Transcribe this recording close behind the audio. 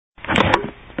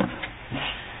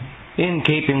In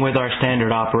keeping with our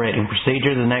standard operating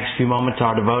procedure, the next few moments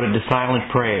are devoted to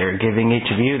silent prayer, giving each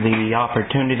of you the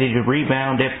opportunity to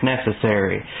rebound if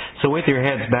necessary. So with your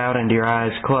heads bowed and your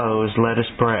eyes closed, let us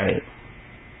pray.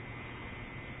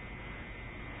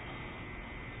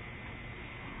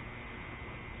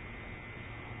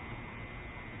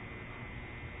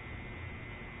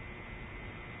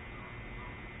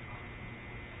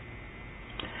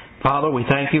 Father, we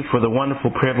thank you for the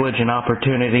wonderful privilege and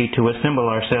opportunity to assemble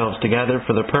ourselves together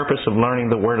for the purpose of learning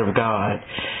the Word of God.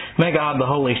 May God, the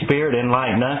Holy Spirit,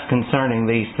 enlighten us concerning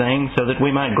these things so that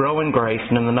we might grow in grace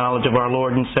and in the knowledge of our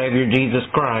Lord and Savior Jesus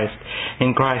Christ.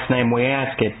 In Christ's name we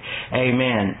ask it.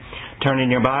 Amen. Turn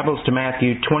in your Bibles to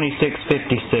Matthew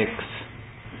 26:56.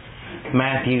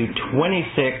 Matthew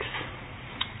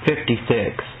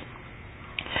 26:56.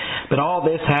 But all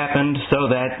this happened so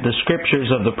that the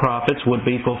scriptures of the prophets would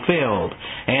be fulfilled.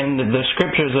 And the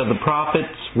scriptures of the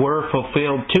prophets were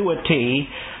fulfilled to a T,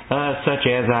 such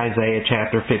as Isaiah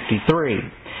chapter 53.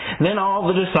 Then all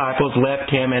the disciples left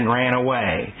him and ran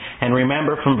away. And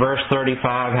remember from verse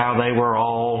 35 how they were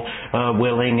all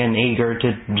willing and eager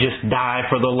to just die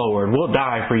for the Lord. We'll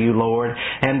die for you, Lord.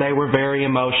 And they were very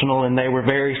emotional and they were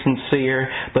very sincere,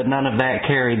 but none of that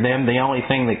carried them. The only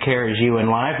thing that carries you in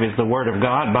life is the Word of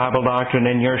God, Bible doctrine,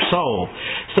 in your soul.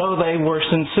 So they were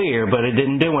sincere, but it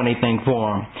didn't do anything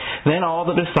for them. Then all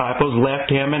the disciples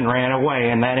left him and ran away,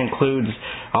 and that includes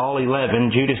all 11.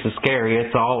 Judas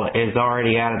Iscariot is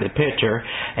already out of the picture.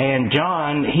 And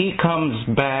John, he comes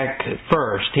back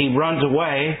first. He runs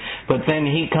away, but then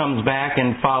he comes back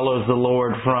and follows the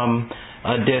Lord from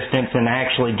a distance, and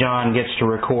actually John gets to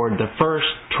record the first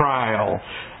trial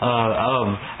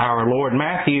of our Lord.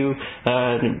 Matthew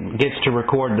gets to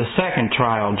record the second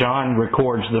trial. John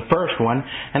records the first one,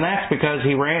 and that's because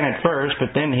he ran at first,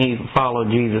 but then he followed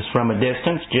Jesus from a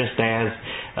distance, just as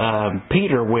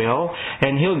Peter will,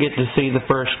 and he'll get to see the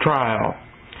first trial.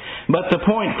 But the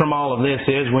point from all of this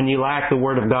is when you lack the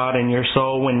Word of God in your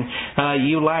soul, when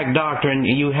you lack doctrine,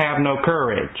 you have no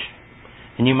courage.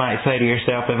 And you might say to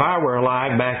yourself, if I were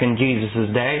alive back in Jesus'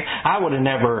 day, I would have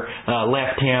never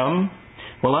left him.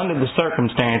 Well, under the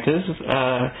circumstances,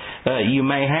 you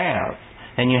may have.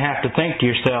 And you have to think to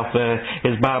yourself,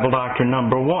 is Bible doctrine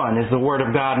number one? Is the Word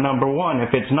of God number one?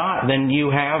 If it's not, then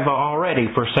you have already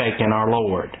forsaken our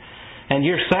Lord. And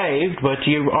you're saved, but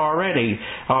you already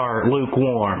are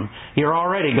lukewarm. You're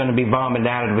already going to be vomited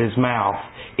out of His mouth.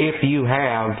 If you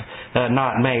have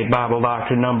not made Bible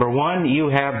doctrine number one, you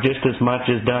have just as much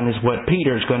as done as what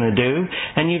Peter's going to do,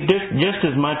 and you've just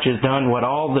as much as done what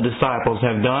all the disciples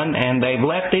have done, and they've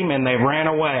left Him and they've ran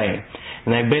away.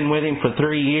 And they've been with Him for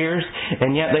 3 years,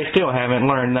 and yet they still haven't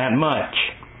learned that much.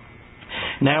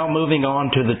 Now moving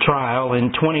on to the trial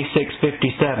in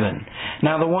 26:57.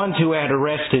 Now the ones who had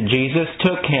arrested Jesus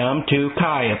took Him to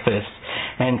Caiaphas.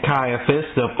 And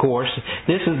Caiaphas, of course,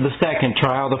 this is the second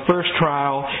trial. The first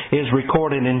trial is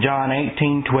recorded in John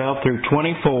 18:12 through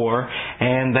 24,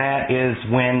 and that is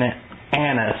when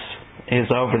Annas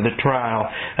is over the trial.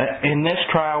 In this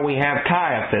trial we have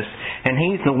Caiaphas, and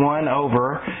he's the one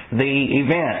over the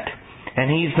event. And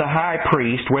he's the high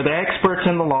priest, where the experts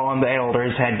in the law and the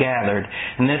elders had gathered.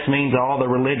 And this means all the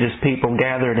religious people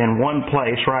gathered in one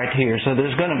place right here. So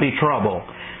there's going to be trouble.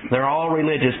 They're all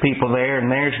religious people there,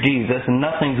 and there's Jesus, and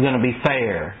nothing's going to be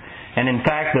fair. And in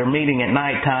fact, they're meeting at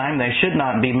nighttime. They should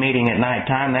not be meeting at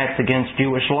nighttime. That's against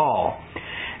Jewish law.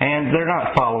 And they're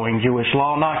not following Jewish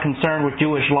law, not concerned with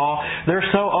Jewish law. They're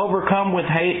so overcome with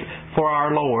hate for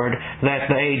our Lord that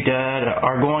they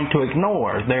are going to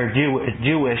ignore their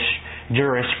Jewish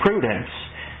jurisprudence,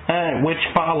 which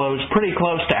follows pretty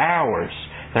close to ours.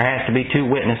 There has to be 2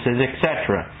 witnesses,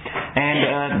 etc.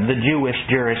 And the Jewish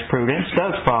jurisprudence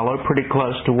does follow pretty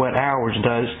close to what ours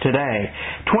does today.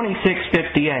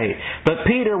 26:58. But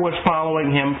Peter was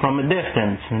following him from a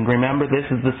distance. And remember,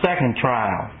 this is the second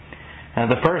trial.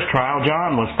 The first trial,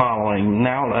 John was following.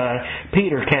 Now,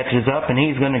 Peter catches up, and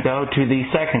he's going to go to the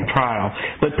second trial.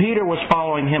 But Peter was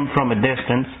following him from a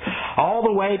distance, all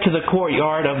the way to the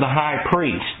courtyard of the high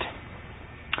priest.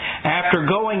 After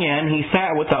going in, he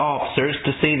sat with the officers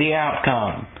to see the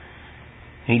outcome.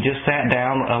 He just sat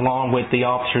down along with the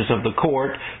officers of the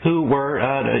court, who were,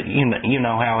 you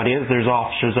know how it is. There's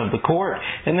officers of the court,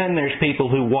 and then there's people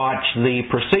who watch the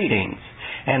proceedings.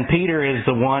 And Peter is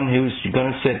the one who's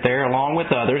going to sit there along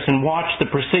with others and watch the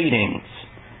proceedings.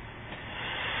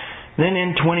 Then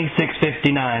in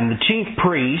 26:59, the chief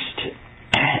priest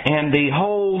and the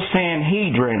whole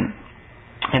Sanhedrin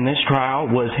in this trial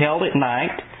was held at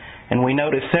night, and we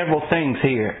notice several things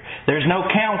here. There's no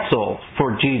counsel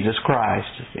for Jesus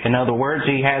Christ. In other words,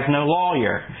 He has no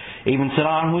lawyer. Even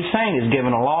Saddam Hussein is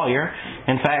given a lawyer.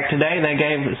 In fact, today they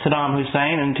gave Saddam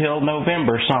Hussein until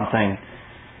November something.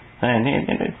 And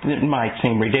it might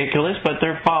seem ridiculous, but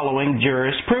they're following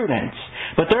jurisprudence.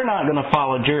 But they're not going to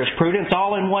follow jurisprudence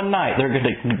all in one night. They're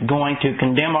going to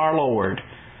condemn our Lord.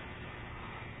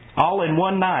 All in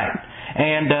one night.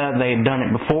 And they've done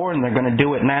it before, and they're going to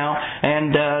do it now.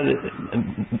 And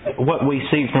what we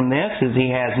see from this is he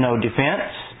has no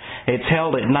defense. It's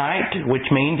held at night,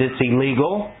 which means it's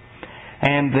illegal.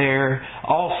 And they're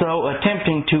also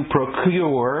attempting to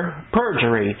procure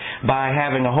perjury by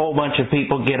having a whole bunch of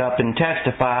people get up and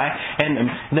testify. And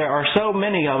there are so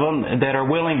many of them that are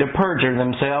willing to perjure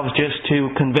themselves just to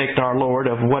convict our Lord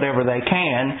of whatever they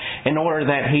can in order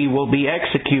that He will be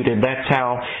executed. That's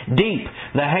how deep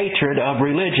the hatred of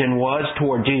religion was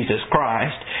toward Jesus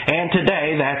Christ. And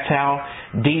today, that's how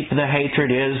deep the hatred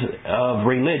is of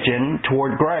religion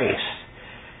toward grace.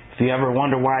 If you ever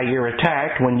wonder why you're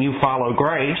attacked when you follow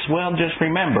grace, well, just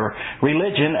remember,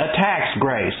 religion attacks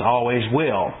grace, always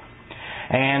will.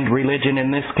 And religion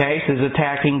in this case is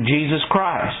attacking Jesus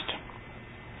Christ.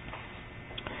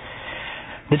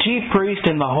 The chief priest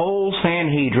and the whole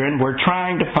Sanhedrin were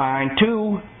trying to find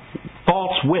two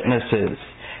false witnesses.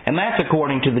 And that's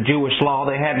according to the Jewish law.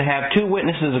 They had to have two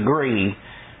witnesses agree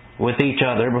with each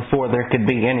other before there could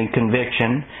be any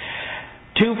conviction.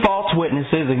 Two false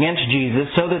witnesses against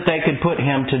Jesus so that they could put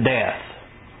Him to death.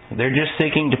 They're just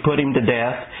seeking to put Him to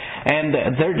death, and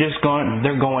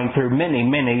they're going through many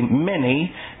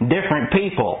different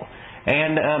people.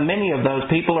 And many of those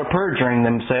people are perjuring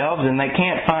themselves, and they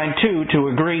can't find two to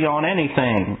agree on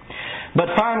anything.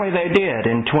 But finally they did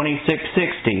in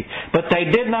 2660. But they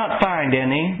did not find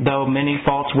any, though many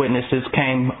false witnesses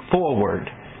came forward.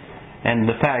 And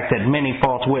the fact that many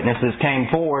false witnesses came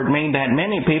forward mean that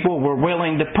many people were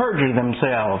willing to perjure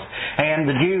themselves. And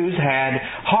the Jews had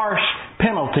harsh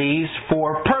penalties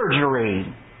for perjury.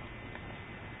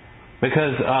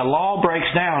 Because law breaks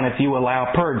down if you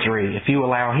allow perjury, if you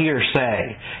allow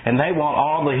hearsay. And they want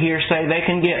all the hearsay they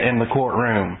can get in the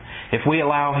courtroom. If we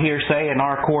allow hearsay in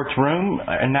our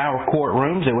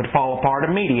courtrooms, it would fall apart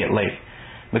immediately.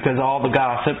 Because all the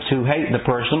gossips who hate the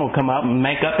person will come up and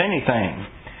make up anything.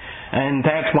 And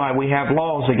that's why we have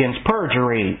laws against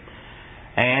perjury.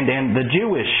 And the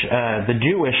Jewish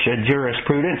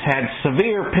jurisprudence had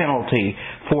severe penalty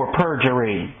for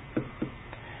perjury.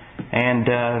 And,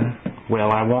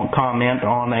 I won't comment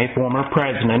on a former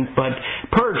president, but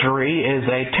perjury is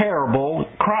a terrible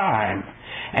crime.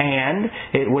 And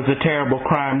it was a terrible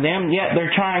crime then, yet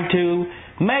they're trying to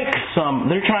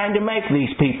make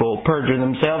these people perjure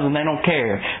themselves, and they don't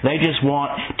care. They just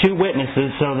want two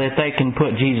witnesses so that they can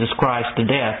put Jesus Christ to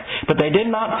death. But they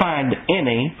did not find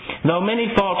any, though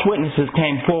many false witnesses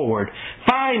came forward.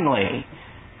 Finally,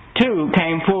 two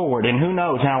came forward, and who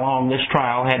knows how long this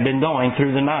trial had been going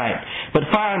through the night.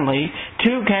 But finally,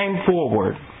 two came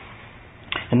forward.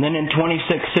 And then in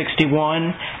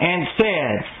 2661, and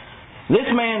said, "This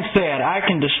man said, I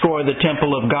can destroy the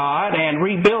temple of God and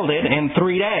rebuild it in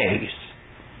 3 days."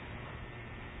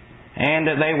 And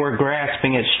they were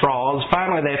grasping at straws.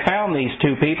 Finally, they found these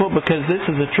two people because this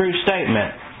is a true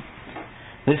statement.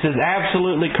 This is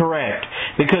absolutely correct.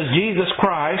 Because Jesus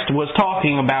Christ was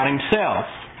talking about Himself.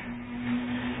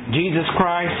 Jesus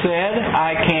Christ said,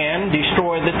 "I can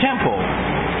destroy the temple."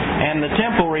 And the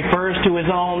temple refers to His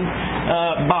own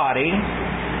body.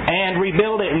 And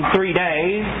rebuild it in 3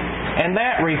 days. And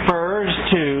that refers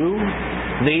to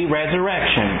the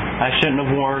resurrection. I shouldn't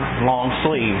have worn long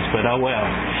sleeves, but oh well.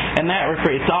 And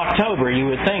it's October. You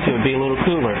would think it would be a little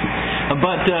cooler.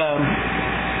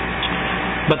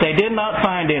 But they did not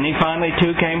find any. Finally,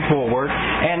 two came forward.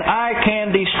 And I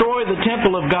can destroy the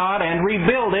temple of God and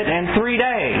rebuild it in 3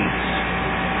 days.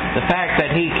 The fact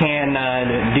that He can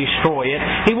destroy it.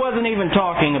 He wasn't even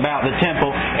talking about the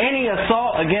temple. Any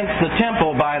assault against the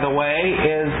temple, by the way,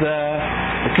 is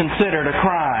considered a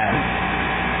crime.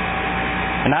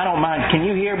 And I don't mind. Can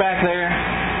you hear back there?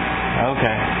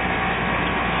 Okay.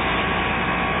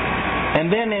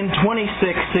 And then in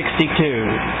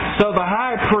 2662, so the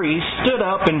high priest stood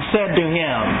up and said to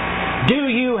him, "Do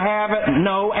you have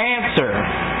no answer?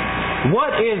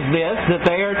 What is this that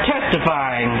they are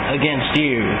testifying against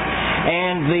you?"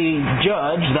 And the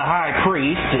judge, the high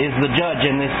priest, is the judge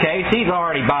in this case. He's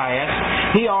already biased.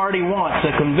 He already wants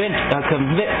a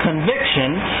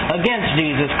conviction against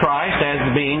Jesus Christ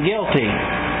as being guilty.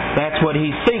 That's what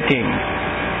he's seeking.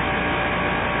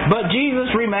 But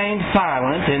Jesus remained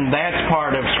silent, and that's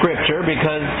part of Scripture,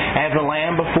 because as a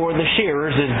lamb before the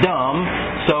shearers is dumb,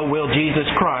 so will Jesus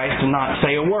Christ not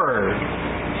say a word.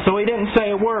 So He didn't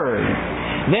say a word.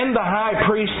 Then the high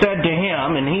priest said to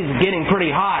him, and he's getting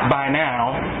pretty hot by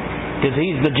now, because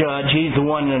he's the judge, he's the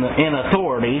one in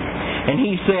authority, and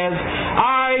he says,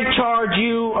 I charge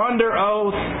you under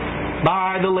oath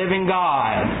by the living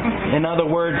God. In other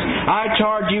words, I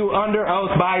charge you under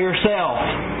oath by yourself.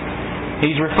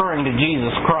 He's referring to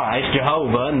Jesus Christ,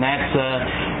 Jehovah, and that's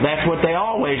what they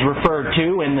always referred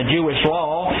to in the Jewish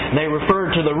law. They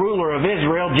referred to the ruler of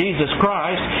Israel, Jesus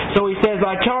Christ. So he says,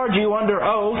 I charge you under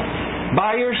oath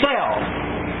by yourself.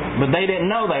 But they didn't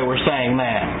know they were saying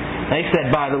that. They said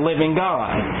by the living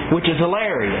God, which is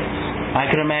hilarious. I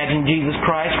could imagine Jesus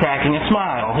Christ cracking a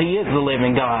smile. He is the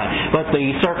living God. But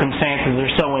the circumstances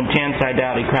are so intense, I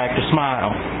doubt he cracked a smile.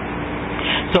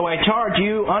 So I charge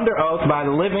you under oath by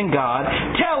the living God,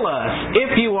 tell us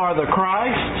if you are the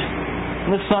Christ,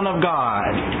 the Son of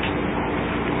God.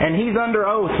 And he's under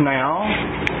oath now.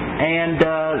 And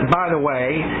by the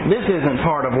way, this isn't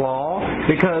part of law,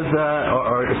 because,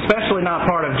 or especially not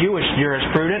part of Jewish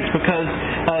jurisprudence, because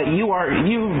you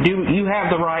have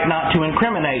the right not to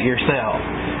incriminate yourself.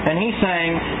 And he's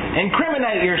saying,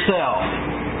 incriminate yourself.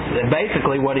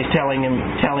 Basically what he's telling him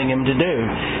to do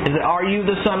is, are you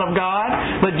the Son of God?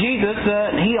 But Jesus,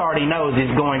 he already knows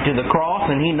he's going to the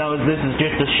cross, and he knows this is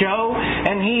just a show,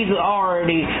 and he's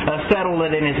already settled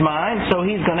it in his mind, so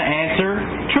he's going to answer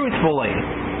truthfully.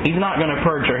 He's not going to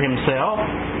perjure himself.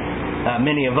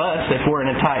 Many of us, if we're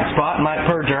in a tight spot, might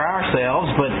perjure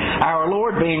ourselves, but our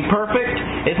Lord, being perfect,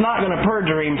 is not going to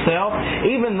perjure himself,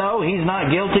 even though he's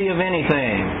not guilty of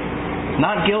anything.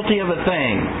 Not guilty of a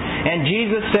thing. And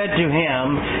Jesus said to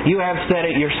him, you have said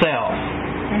it yourself.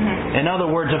 In other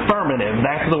words, affirmative.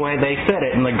 That's the way they said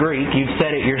it in the Greek. You've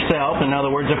said it yourself. In other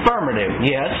words, affirmative.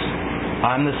 Yes,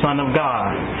 I'm the Son of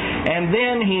God. And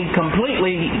then he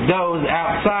completely goes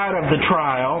outside of the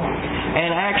trial and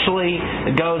actually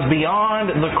goes beyond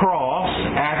the cross.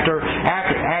 After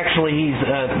actually he's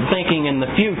thinking in the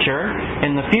future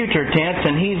tense,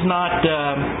 and he's not...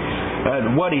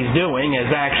 what he's doing is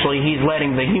actually he's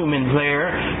letting the humans there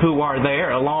who are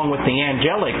there, along with the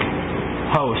angelic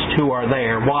host who are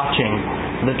there watching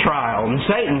the trial. And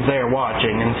Satan's there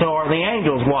watching, and so are the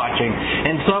angels watching,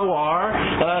 and so are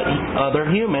other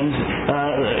humans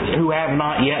who have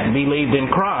not yet believed in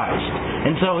Christ.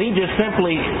 And so he just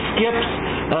simply skips,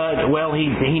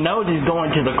 he knows he's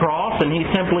going to the cross, and he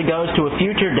simply goes to a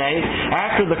future date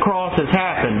after the cross has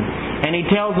happened. And he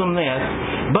tells them this,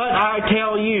 But I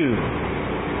tell you,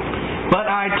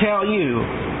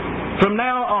 from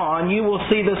now on you will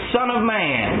see the Son of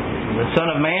Man. The Son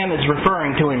of Man is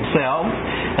referring to himself,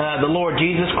 the Lord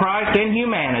Jesus Christ in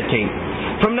humanity.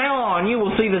 From now on you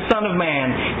will see the Son of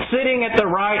Man sitting at the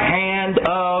right hand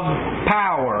of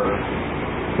power.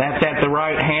 That's at the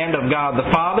right hand of God the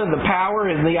Father. The power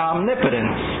is the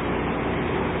omnipotence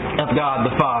of God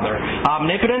the Father.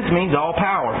 Omnipotence means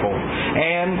all-powerful.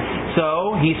 And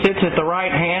so he sits at the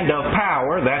right hand of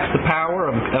power. That's the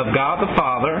power of God the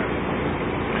Father.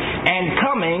 And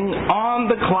coming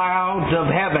on the clouds of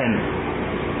heaven.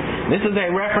 This is a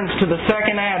reference to the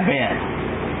second advent.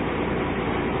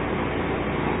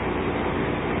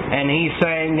 And he's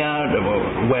saying,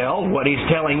 what he's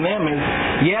telling them is,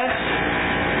 yes,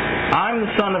 I'm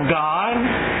the Son of God,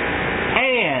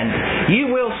 and you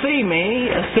will see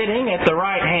me sitting at the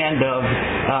right hand of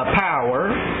power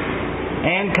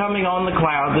and coming on the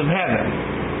clouds of heaven.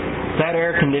 That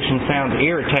air condition sounds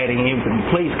irritating.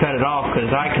 Please cut it off,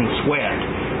 because I can sweat.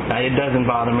 It doesn't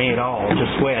bother me at all to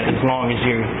sweat, as long as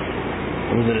you're...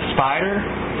 Was it a spider?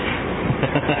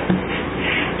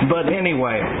 But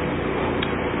anyway...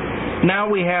 Now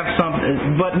we have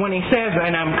something, but when he says,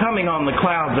 and I'm coming on the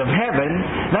clouds of heaven,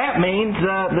 that means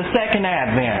the second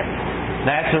advent.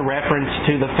 That's a reference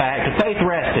to the fact, faith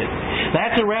rested.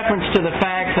 That's a reference to the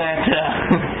fact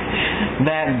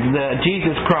that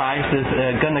Jesus Christ is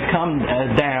going to come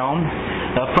down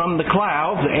from the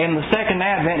clouds in the second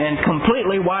advent and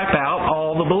completely wipe out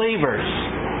all the believers.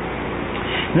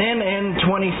 Then in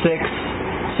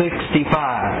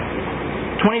 2665,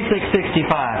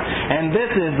 and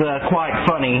this is quite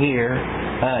funny here.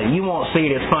 You won't see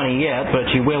it as funny yet,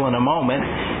 but you will in a moment.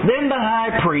 Then the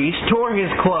high priest tore his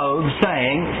clothes,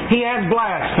 saying, He has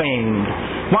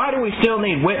blasphemed. Why do we still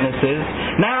need witnesses?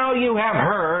 Now you have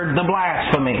heard the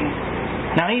blasphemy.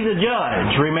 Now he's a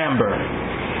judge, remember.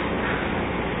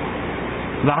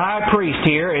 The high priest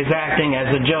here is acting as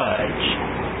a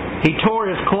judge. He tore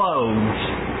his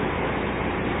clothes.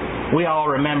 We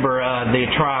all remember the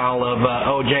trial of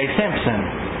O.J. Simpson.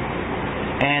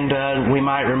 And we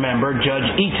might remember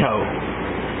Judge Ito,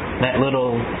 that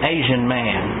little Asian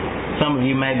man. Some of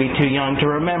you may be too young to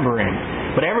remember him.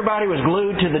 But everybody was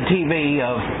glued to the TV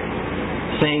of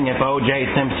seeing if O.J.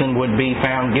 Simpson would be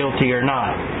found guilty or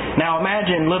not. Now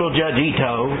imagine little Judge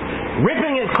Ito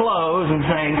ripping his clothes and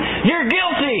saying, "You're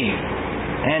guilty!"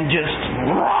 and just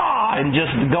raw and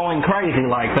just going crazy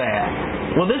like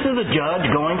that. Well, this is a judge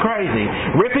going crazy,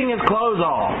 ripping his clothes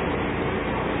off,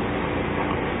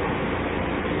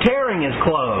 tearing his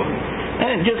clothes.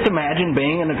 And just imagine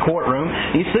being in a courtroom.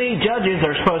 You see, judges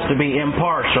are supposed to be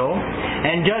impartial,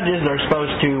 and judges are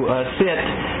supposed to sit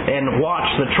and watch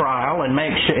the trial and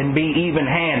and be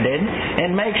even-handed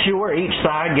and make sure each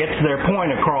side gets their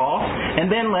point across, and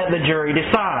then let the jury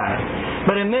decide.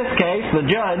 But in this case, the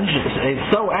judge is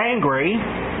so angry,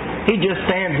 he just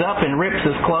stands up and rips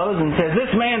his clothes and says, "This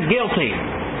man's guilty."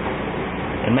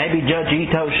 And maybe Judge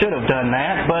Ito should have done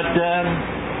that, but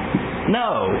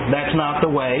no, that's not the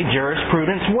way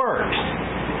jurisprudence works.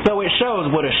 So it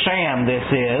shows what a sham this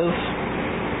is,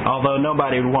 although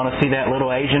nobody would want to see that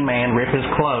little Asian man rip his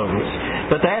clothes.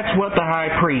 But that's what the high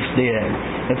priest did.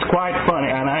 It's quite funny,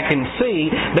 and I can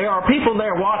see there are people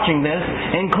there watching this,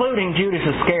 including Judas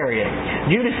Iscariot.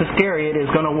 Judas Iscariot is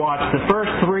going to watch the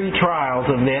first 3 trials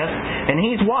of this, and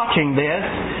he's watching this,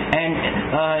 and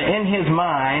in his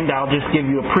mind, I'll just give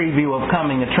you a preview of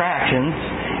coming attractions.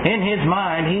 In his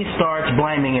mind, he starts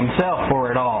blaming himself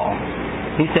for it all.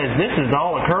 He says, "This is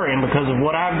all occurring because of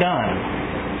what I've done."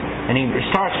 And he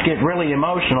starts to get really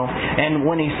emotional. And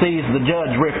when he sees the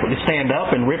judge stand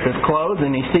up and rip his clothes,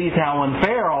 and he sees how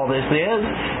unfair all this is,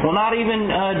 well, not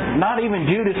even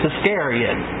Judas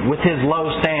Iscariot, with his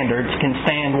low standards, can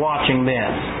stand watching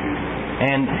this.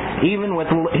 And even with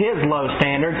his low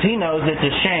standards, he knows it's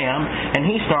a sham, and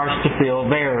he starts to feel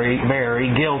very, very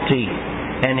guilty.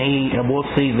 And we'll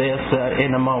see this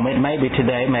in a moment, maybe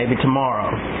today, maybe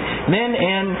tomorrow. Then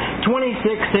in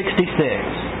 2666,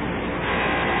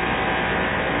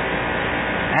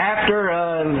 after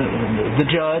the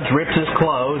judge rips his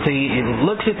clothes, he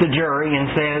looks at the jury and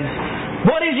says,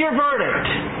 "What is your verdict?"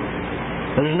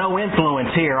 There's no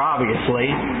influence here,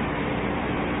 obviously.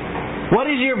 "What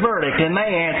is your verdict?" And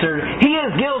they answered, "He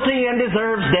is guilty and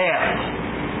deserves death."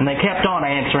 And they kept on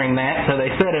answering that, so they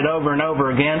said it over and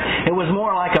over again. It was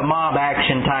more like a mob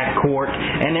action type court,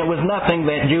 and it was nothing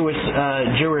that Jewish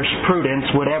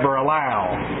jurisprudence would ever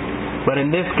allow. But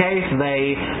in this case,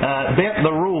 they bent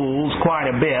the rules quite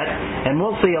a bit, and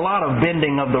we'll see a lot of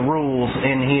bending of the rules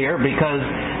in here because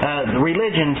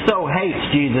religion so hates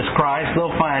Jesus Christ,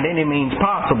 they'll find any means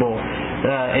possible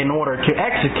in order to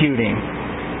execute him.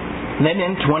 Then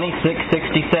in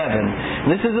 2667,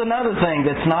 this is another thing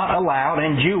that's not allowed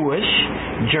in Jewish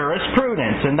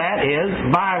jurisprudence, and that is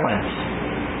violence.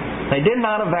 They did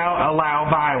not allow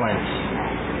violence.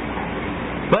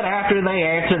 But after they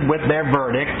answered with their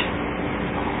verdict,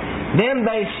 then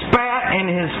they spat in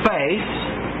his face,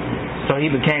 so he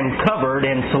became covered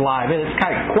in saliva. It's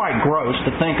quite gross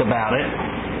to think about it.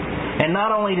 And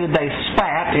not only did they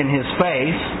spat in his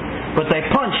face, but they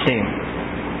punched him.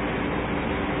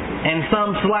 And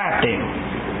some slapped him.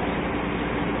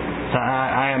 So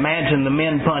I imagine the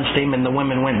men punched him and the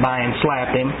women went by and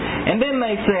slapped him. And then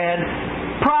they said,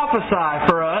 "Prophesy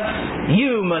for us,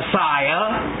 you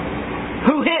Messiah.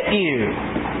 Who hit you?"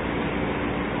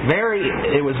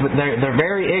 They're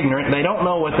very ignorant. They don't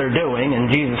know what they're doing, and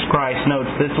Jesus Christ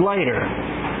notes this later.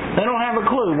 They don't have a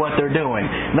clue what they're doing.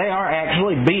 They are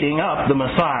actually beating up the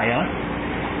Messiah.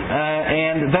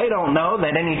 And they don't know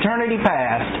that in eternity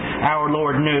past, our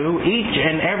Lord knew each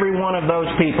and every one of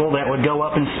those people that would go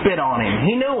up and spit on him.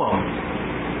 He knew them.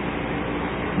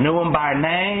 Knew them by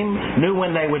name, knew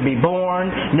when they would be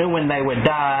born, knew when they would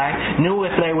die, knew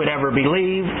if they would ever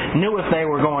believe, knew if they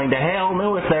were going to hell,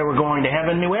 knew if they were going to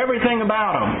heaven, knew everything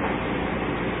about them.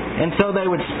 And so they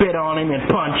would spit on him and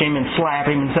punch him and slap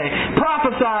him and say,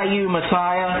 "Prophesy, you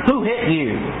Messiah, who hit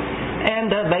you?"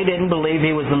 And they didn't believe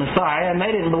he was the Messiah, and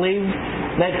they didn't believe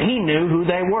that he knew who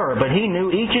they were. But he knew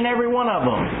each and every one of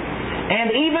them.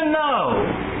 And even though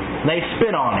they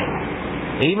spit on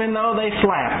him, even though they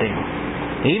slapped him,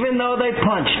 even though they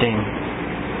punched him,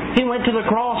 he went to the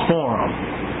cross for them.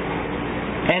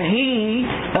 And he,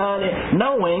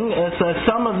 knowing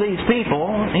some of these people,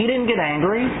 he didn't get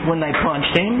angry when they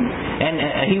punched him.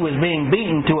 And he was being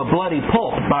beaten to a bloody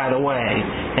pulp, by the way.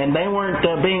 And they weren't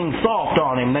being soft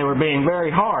on him. They were being very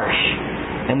harsh.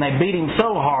 And they beat him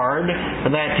so hard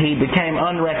that he became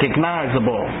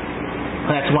unrecognizable.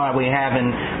 That's why we have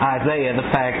in Isaiah the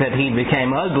fact that he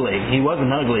became ugly. He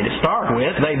wasn't ugly to start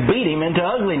with. They beat him into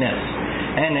ugliness.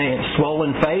 And a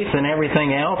swollen face and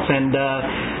everything else. And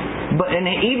And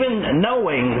even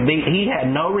knowing he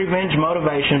had no revenge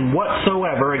motivation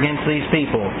whatsoever against these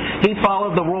people. He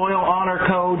followed the royal honor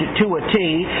code to a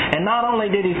T, and not only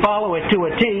did he follow it to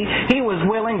a T, he was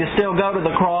willing to still go to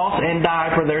the cross and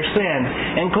die for their sins,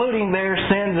 including their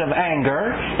sins of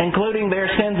anger, including their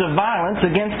sins of violence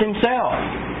against himself.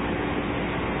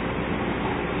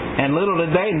 And little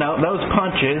did they know, those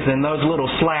punches and those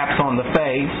little slaps on the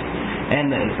face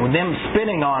and them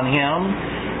spitting on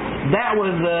him, that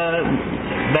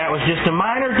was just a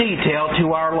minor detail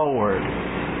to our Lord.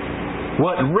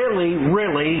 What really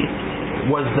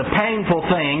was the painful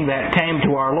thing that came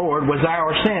to our Lord was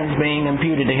our sins being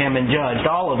imputed to Him and judged.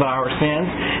 All of our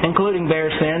sins, including their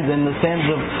sins and the sins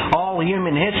of all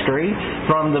human history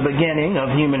from the beginning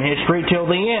of human history till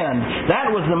the end. That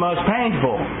was the most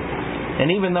painful. And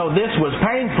even though this was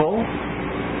painful,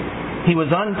 He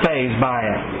was unfazed by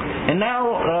it. And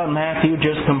now Matthew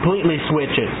just completely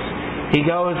switches. He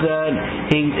goes,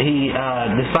 he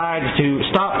decides to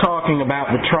stop talking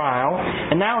about the trial,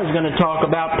 and now he's going to talk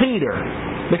about Peter,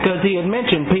 because he had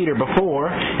mentioned Peter before.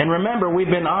 And remember, we've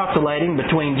been oscillating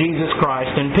between Jesus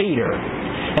Christ and Peter.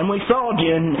 And we saw,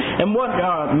 and what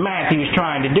Matthew's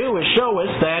trying to do is show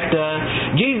us that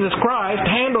Jesus Christ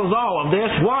handles all of this.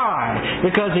 Why?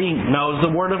 Because He knows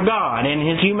the Word of God in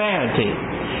His humanity.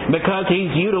 Because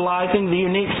He's utilizing the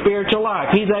unique spiritual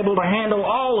life. He's able to handle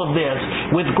all of this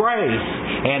with grace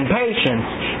and patience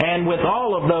and with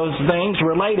all of those things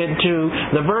related to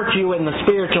the virtue in the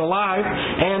spiritual life.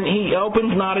 And He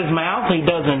opens not His mouth. He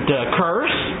doesn't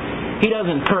curse. He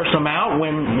doesn't curse them out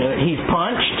when He's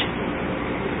punched.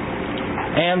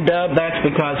 And that's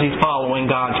because He's following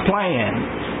God's plan.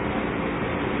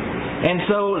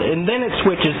 And then it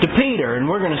switches to Peter, and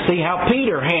we're going to see how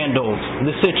Peter handles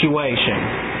the situation.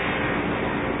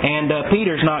 And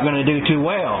Peter's not going to do too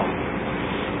well.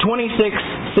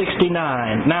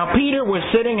 26:69. Now Peter was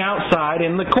sitting outside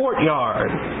in the courtyard.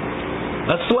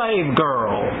 A slave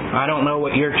girl. I don't know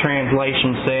what your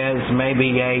translation says.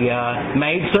 Maybe a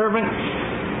maidservant?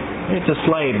 It's a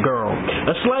slave girl.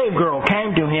 A slave girl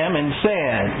came to him and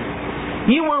said,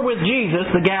 "You were with Jesus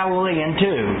the Galilean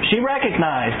too." She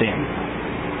recognized Him.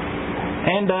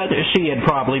 And she had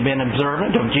probably been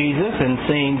observant of Jesus and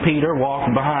seeing Peter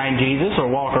walk behind Jesus or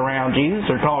walk around Jesus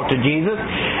or talk to Jesus.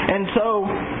 And so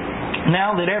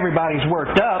now that everybody's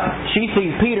worked up, she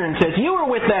sees Peter and says, "You were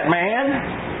with that man."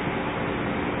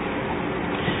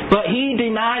 But he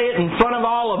denied it in front of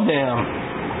all of them,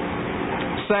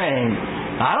 saying,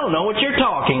 "I don't know what you're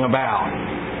talking about."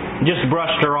 Just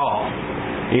brushed her off.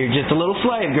 "You're just a little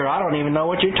slave girl. I don't even know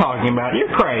what you're talking about. You're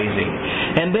crazy."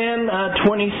 And then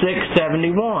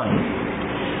 26:71.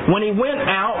 When he went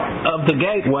out of the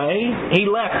gateway, he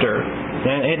left her.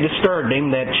 And it disturbed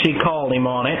him that she called him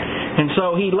on it. And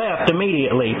so he left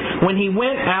immediately. When he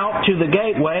went out to the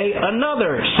gateway,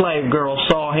 another slave girl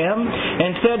saw him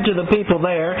and said to the people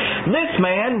there, "This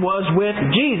man was with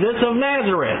Jesus of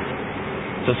Nazareth."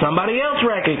 So somebody else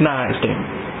recognized him.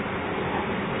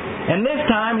 And this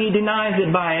time he denies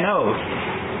it by an oath.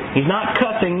 He's not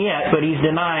cussing yet, but he's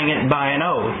denying it by an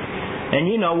oath. And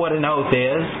you know what an oath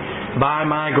is. "By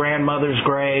my grandmother's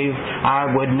grave, I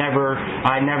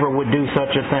never would do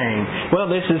such a thing." Well,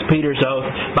 this is Peter's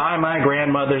oath. "By my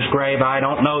grandmother's grave, I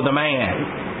don't know the man.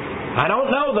 I don't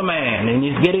know the man." And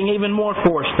he's getting even more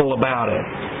forceful about it.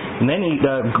 And then he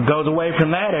goes away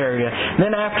from that area.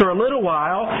 Then after a little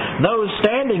while, those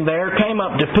standing there came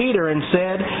up to Peter and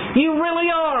said, "You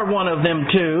really are one of them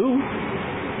too,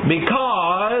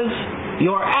 because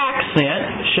your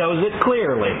accent shows it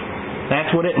clearly."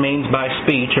 That's what it means by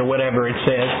speech, or whatever it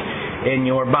says in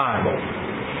your Bible.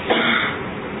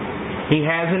 He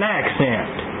has an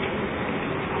accent.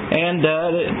 And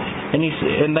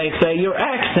they say, "Your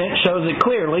accent shows it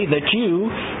clearly that you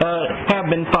have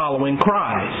been following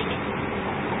Christ."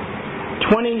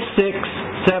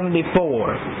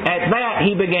 26:74. At that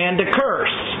he began to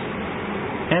curse.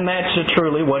 And that's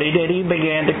truly what he did. He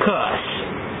began to cuss.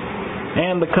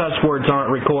 And the cuss words aren't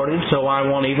recorded, so I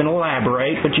won't even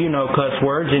elaborate, but you know cuss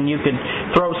words, and you could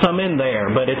throw some in there,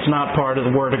 but it's not part of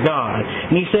the Word of God.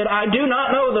 And he said, "I do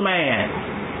not know the man."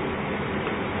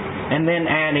 And then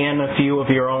add in a few of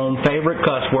your own favorite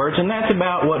cuss words, and that's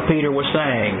about what Peter was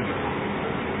saying.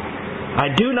 "I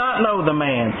do not know the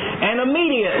man." And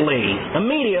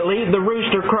immediately the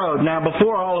rooster crowed. Now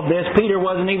before all of this, Peter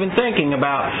wasn't even thinking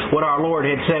about what our Lord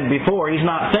had said before. He's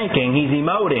not thinking, he's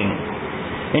emoting.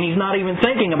 And he's not even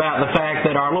thinking about the fact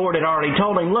that our Lord had already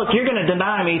told him, "Look, you're going to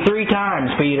deny me 3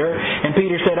 times, Peter." And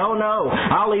Peter said, "Oh no,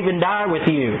 I'll even die with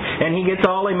you." And he gets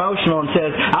all emotional and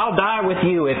says, "I'll die with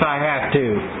you if I have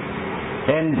to."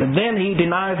 And then he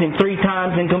denies Him 3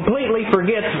 times and completely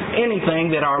forgets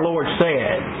anything that our Lord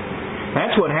said.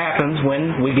 That's what happens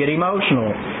when we get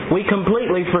emotional. We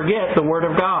completely forget the Word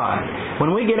of God.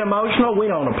 When we get emotional, we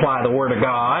don't apply the Word of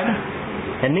God.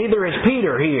 And neither is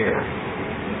Peter here.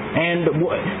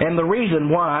 And the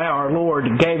reason why our Lord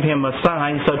gave him a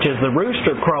sign such as the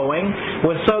rooster crowing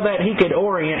was so that he could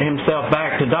orient himself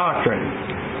back to doctrine.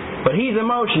 But he's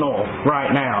emotional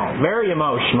right now, very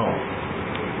emotional.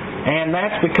 And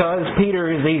that's because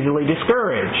Peter is easily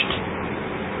discouraged.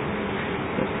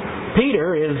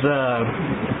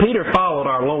 Peter followed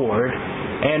our Lord,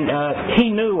 and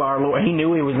he knew our Lord. He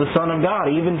knew He was the Son of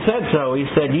God. He even said so. He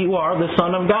said, "You are the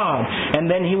Son of God." And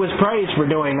then he was praised for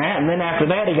doing that. And then after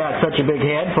that, he got such a big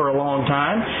head for a long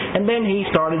time. And then he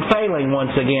started failing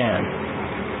once again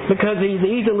because he's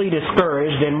easily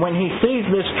discouraged. And when he sees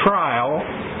this trial,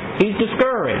 he's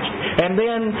discouraged. And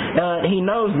then he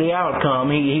knows the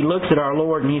outcome. He looks at our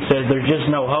Lord and he says, "There's just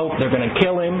no hope. They're going to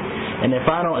kill Him. And if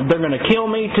I don't, they're going to kill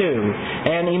me too."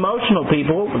 And emotional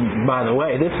people, by the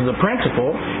way, this is a principle.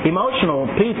 Emotional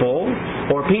people,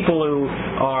 or people who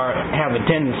have a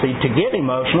tendency to get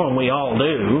emotional, and we all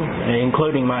do,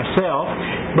 including myself,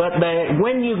 but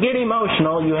when you get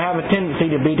emotional, you have a tendency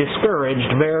to be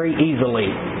discouraged very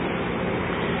easily.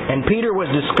 And Peter was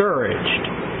discouraged.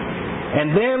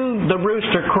 And then the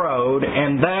rooster crowed,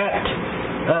 and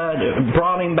that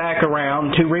brought him back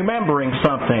around to remembering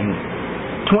something.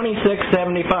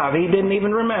 26:75, he didn't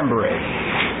even remember it.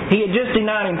 He had just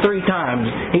denied Him 3 times.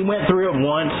 He went through it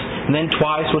once, and then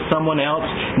twice with someone else,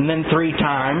 and then 3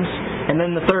 times. And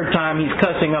then the 3rd time he's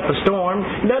cussing up a storm.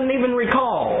 He doesn't even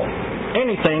recall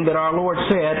anything that our Lord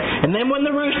said. And then when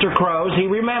the rooster crows, he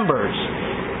remembers.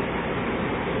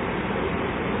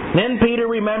 Then Peter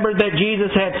remembered that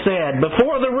Jesus had said,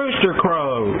 "Before the rooster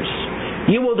crows,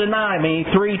 you will deny Me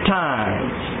 3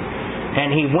 times."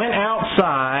 And he went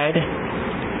outside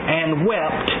and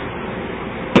wept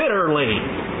bitterly.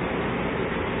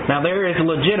 Now there is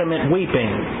legitimate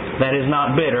weeping that is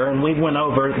not bitter, and we went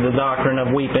over the doctrine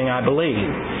of weeping, I believe.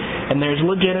 And there's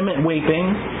legitimate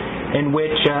weeping in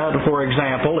which, for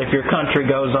example, if your country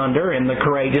goes under and the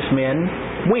courageous men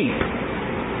weep,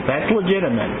 that's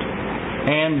legitimate.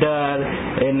 And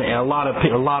a lot of,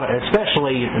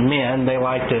 especially men, they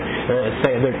like to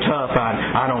say they're tough.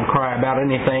 I don't cry about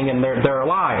anything, and they're a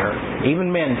liar.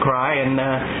 Even men cry, and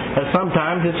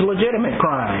sometimes it's legitimate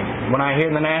crying. When I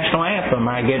hear the national anthem,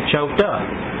 I get choked up,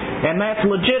 and that's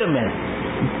legitimate.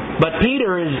 But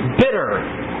Peter is bitter,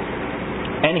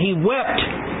 and he wept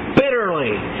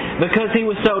bitterly because he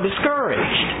was so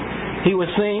discouraged. He was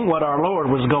seeing what our Lord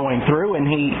was going through, and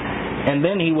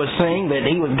then he was seeing that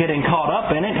he was getting caught up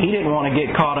in it. He didn't want to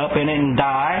get caught up in it and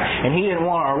die, and he didn't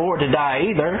want our Lord to die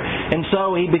either. And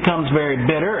so he becomes very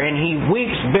bitter, and he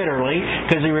weeps bitterly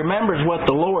because he remembers what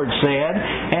the Lord said,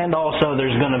 and also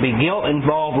there's going to be guilt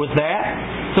involved with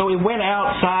that. So he went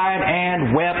outside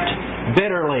and wept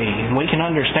bitterly. We can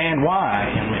understand why.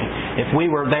 I mean, if we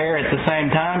were there at the same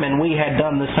time and we had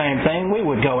done the same thing, we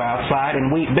would go outside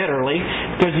and weep bitterly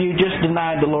because you just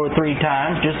denied the Lord 3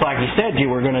 times, just like you said you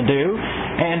were going to do.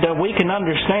 And we can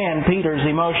understand Peter's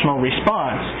emotional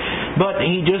response. But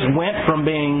he just went from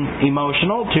being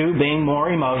emotional to being more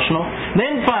emotional.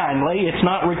 Then finally, it's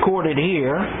not recorded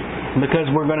here because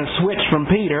we're going to switch from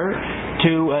Peter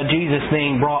to Jesus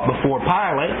being brought before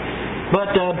Pilate.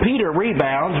 But Peter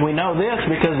rebounds. We know this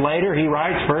because later he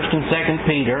writes 1st and 2nd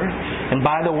Peter. And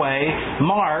by the way,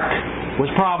 Mark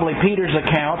was probably Peter's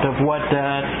account of what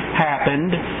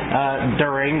happened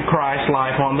during Christ's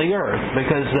life on the earth.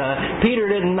 Because Peter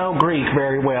didn't know Greek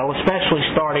very well, especially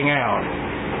starting out.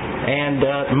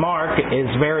 And Mark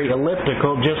is very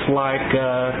elliptical, just like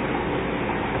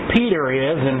Peter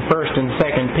is in 1st and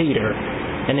 2nd Peter.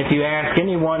 And if you ask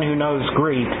anyone who knows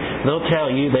Greek, they'll tell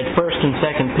you that 1st and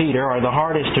 2nd Peter are the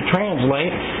hardest to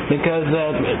translate because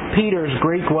Peter's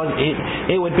Greek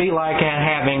it would be like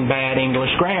having bad English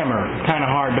grammar, kind of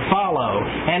hard to follow,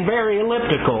 and very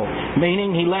elliptical,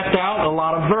 meaning he left out a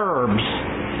lot of verbs.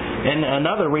 And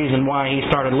another reason why he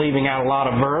started leaving out a lot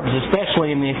of verbs,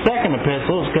 especially in the 2nd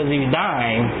epistle, is because he's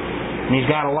dying. And he's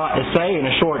got a lot to say in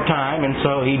a short time, and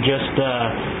so he just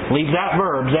leaves out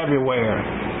verbs everywhere.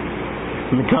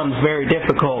 It becomes very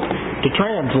difficult to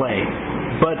translate.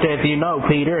 But if you know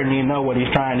Peter and you know what he's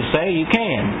trying to say, you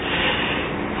can.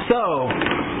 So,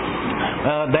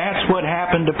 that's what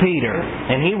happened to Peter.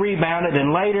 And he rebounded,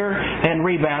 and later, and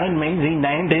rebounded means he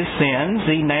named his sins.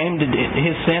 He named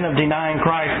his sin of denying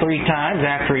Christ 3 times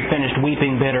after he finished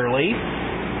weeping bitterly.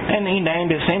 And he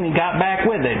named his sin. He got back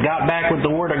with it. Got back with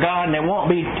the Word of God. And it won't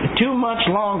be too much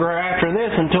longer after this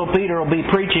until Peter will be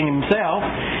preaching himself.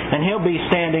 And he'll be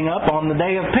standing up on the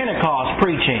day of Pentecost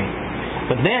preaching.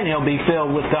 But then he'll be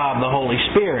filled with God the Holy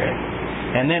Spirit.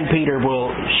 And then Peter will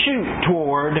shoot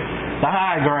toward the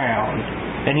high ground.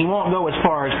 And he won't go as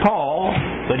far as Paul,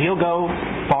 but he'll go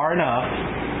far enough.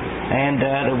 And,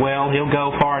 he'll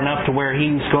go far enough to where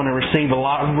he's going to receive a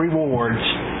lot of rewards.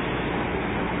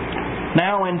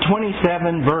 Now in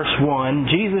 27 verse 1,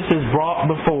 Jesus is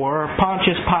brought before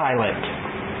Pontius Pilate.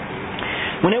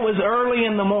 When it was early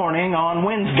in the morning on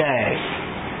Wednesday,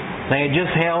 they had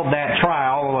just held that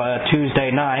trial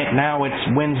Tuesday night. Now it's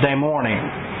Wednesday morning.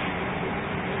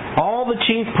 All the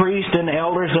chief priests and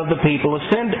elders of the people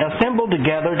assembled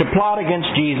together to plot against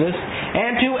Jesus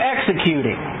and to execute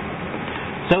Him.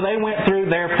 So they went through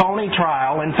their phony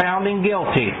trial and found Him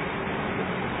guilty.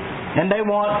 And they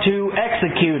want to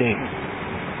execute Him.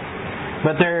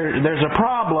 But there's a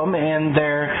problem in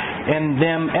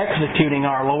them executing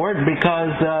our Lord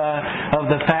because of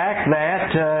the fact that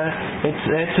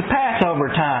it's a Passover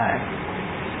time.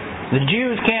 The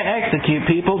Jews can't execute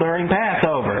people during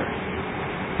Passover.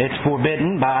 It's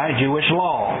forbidden by Jewish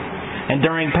law. And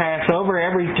during Passover,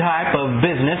 every type of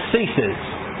business ceases,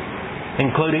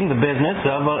 including the business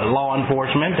of law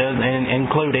enforcement,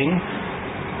 including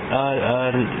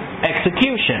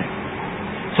execution.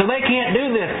 So they can't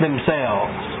do this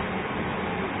themselves.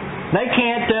 They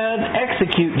can't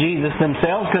execute Jesus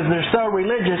themselves because they're so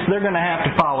religious. They're going to have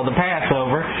to follow the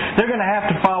Passover. They're going to have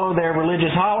to follow their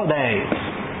religious holidays.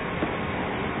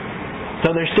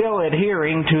 So they're still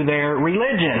adhering to their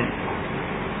religion.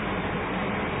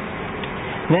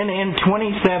 Then in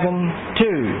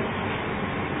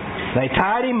 27:2, they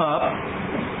tied Him up,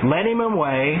 led Him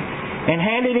away, and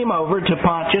handed Him over to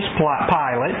Pontius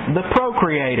Pilate, the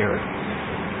procurator.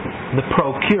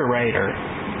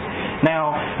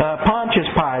 Now, Pontius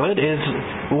Pilate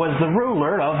was the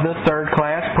ruler of the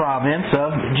third-class province of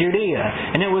Judea,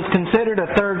 and it was considered a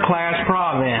third-class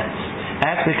province.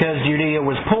 That's because Judea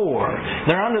was poor.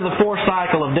 They're under the fourth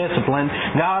cycle of discipline.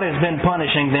 God has been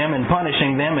punishing them and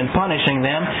punishing them and punishing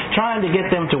them, trying to get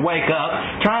them to wake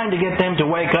up, trying to get them to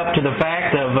wake up to the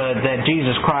fact of that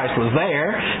Jesus Christ was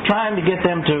there, trying to get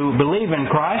them to believe in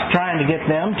Christ, trying to get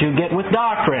them to get with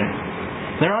doctrine.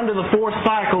 They're under the fourth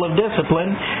cycle of discipline,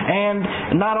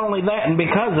 and not only that, and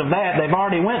because of that, they've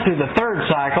already went through the third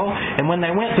cycle, and when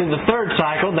they went through the third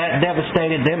cycle, that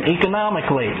devastated them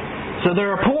economically. So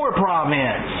they're a poor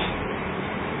province,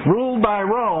 ruled by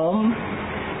Rome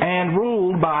and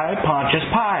ruled by Pontius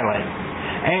Pilate.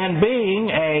 And being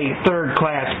a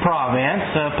third-class province,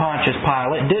 Pontius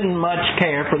Pilate didn't much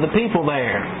care for the people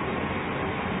there,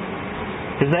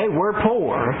 because they were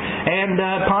poor. And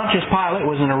Pontius Pilate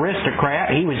was an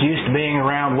aristocrat. He was used to being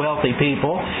around wealthy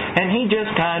people, and he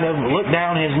just kind of looked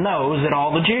down his nose at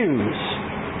all the Jews.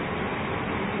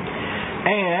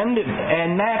 And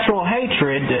natural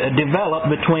hatred developed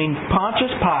between Pontius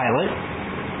Pilate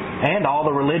and all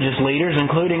the religious leaders,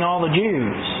 including all the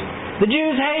Jews. The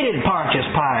Jews hated Pontius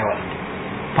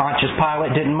Pilate. Pontius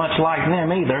Pilate didn't much like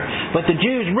them either, but the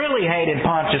Jews really hated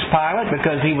Pontius Pilate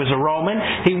because he was a Roman.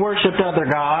 He worshipped other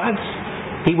gods.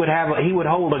 He would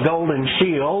hold a golden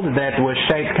shield that was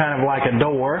shaped kind of like a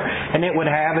door, and it would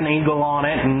have an eagle on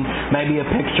it and maybe a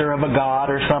picture of a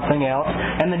god or something else.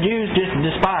 And the Jews just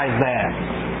despised that.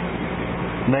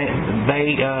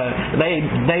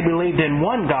 They believed in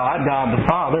one God, God the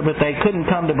Father, but they couldn't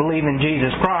come to believe in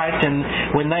Jesus Christ.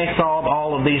 And when they saw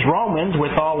all of these Romans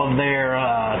with all of their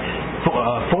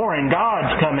foreign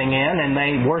gods coming in, and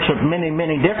they worshiped many,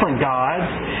 many different gods,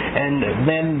 and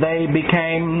then they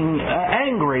became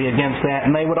angry against that,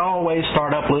 and they would always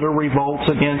start up little revolts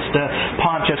against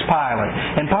Pontius Pilate.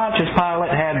 And Pontius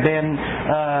Pilate had been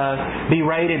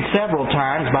berated several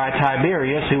times by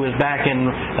Tiberius, who was back in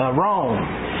Rome.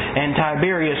 And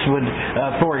Tiberius would,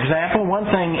 for example, one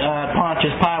thing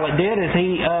Pontius Pilate did is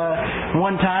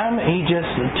one time he just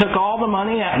took all the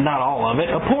money out, not all of it,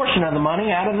 a portion of the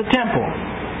money out of the temple,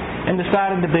 and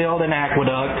decided to build an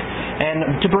aqueduct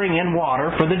and to bring in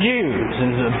water for the Jews.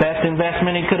 It was the best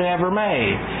investment he could have ever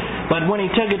made. But when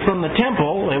he took it from the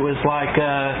temple, it was like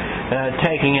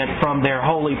taking it from their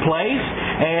holy place,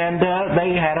 and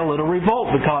they had a little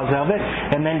revolt because of it.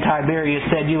 And then Tiberius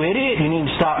said, "You idiot, you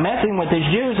need to stop messing with these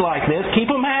Jews like this.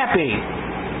 Keep them happy."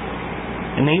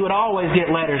 And he would always get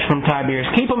letters from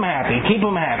Tiberius, "Keep them happy, keep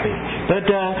them happy."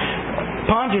 But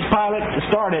Pontius Pilate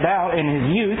started out in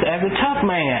his youth as a tough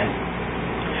man.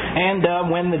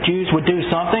 And when the Jews would do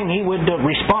something, he would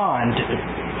respond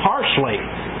harshly.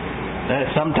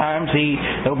 Sometimes he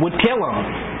would kill them.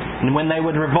 And when they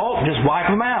would revolt, just wipe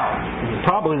them out.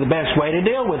 Probably the best way to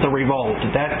deal with a revolt.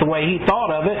 That's the way he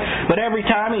thought of it. But every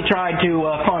time he tried to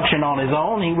function on his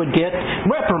own, he would get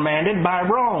reprimanded by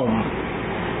Rome.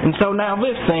 And so now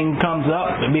this thing comes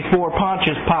up before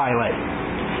Pontius Pilate.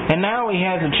 And now he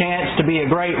has a chance to be a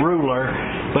great ruler,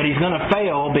 but he's going to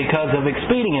fail because of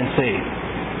expediency.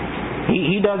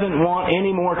 He doesn't want any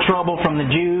more trouble from the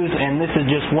Jews, and this is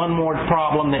just one more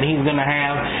problem that he's going to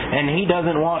have. And he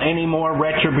doesn't want any more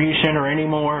retribution or any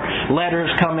more letters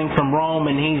coming from Rome,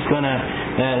 and he's going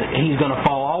to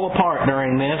fall all apart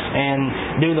during this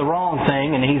and do the wrong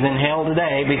thing, and he's in hell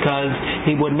today because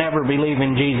he would never believe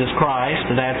in Jesus Christ.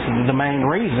 That's the main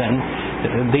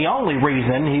reason. The only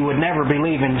reason he would never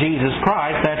believe in Jesus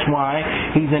Christ. That's why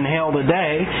he's in hell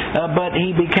today. But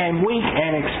he became weak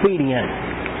and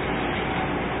expedient.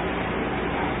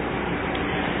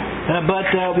 But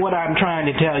what I'm trying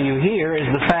to tell you here is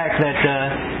the fact that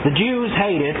the Jews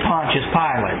hated Pontius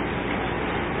Pilate,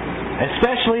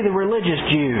 especially the religious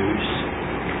Jews,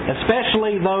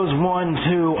 especially those ones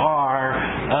who are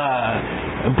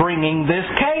bringing this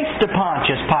case to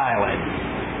Pontius Pilate.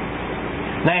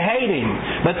 They hate him,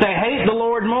 but they hate the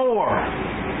Lord more.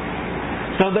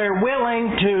 So they're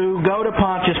willing to go to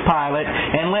Pontius Pilate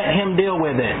and let him deal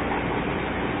with it.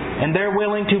 And they're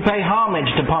willing to pay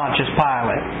homage to Pontius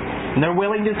Pilate. And they're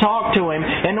willing to talk to him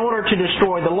in order to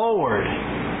destroy the Lord.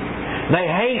 They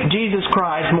hate Jesus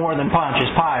Christ more than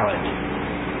Pontius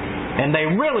Pilate. And they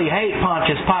really hate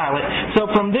Pontius Pilate.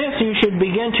 So from this you should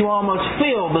begin to almost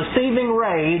feel the seething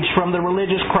rage from the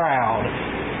religious crowd.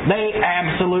 They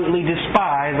absolutely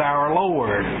despise our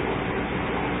Lord.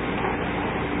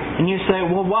 And you say,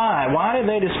 well, why? Why do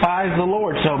they despise the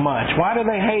Lord so much? Why do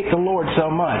they hate the Lord so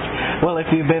much? Well, if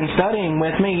you've been studying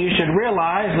with me, you should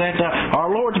realize that our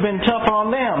Lord's been tough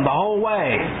on them the whole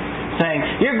way,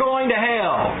 saying, you're going to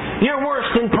hell. You're worse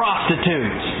than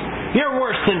prostitutes. You're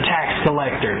worse than tax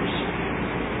collectors.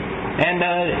 And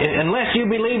unless you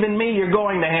believe in me, you're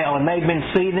going to hell. And they've been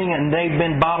seething and they've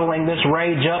been bottling this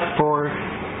rage up for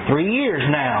 3 years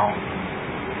now.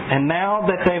 And now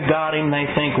that they've got him, they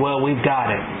think, well, we've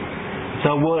got it.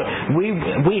 So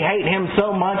we hate him so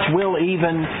much, we'll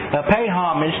even pay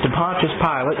homage to Pontius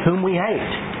Pilate, whom we hate,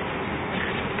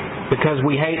 because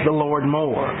we hate the Lord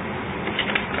more.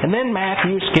 And then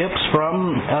Matthew skips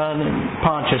from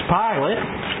Pontius Pilate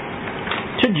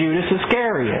to Judas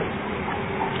Iscariot.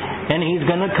 And he's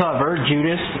going to cover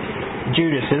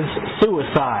Judas's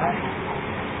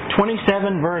suicide.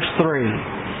 27 verse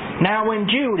 3. Now when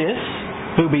Judas,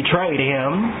 who betrayed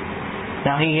him,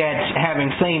 now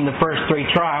having seen the first 3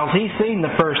 trials, he's seen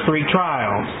the first 3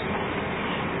 trials.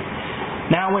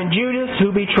 Now when Judas,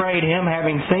 who betrayed him,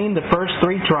 having seen the first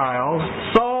 3 trials,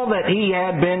 saw that he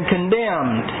had been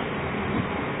condemned.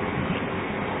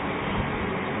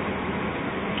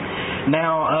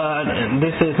 Now,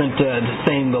 this isn't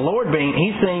seeing the Lord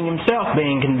he's seeing himself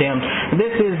being condemned.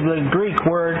 This is the Greek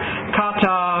word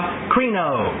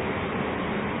katakrino.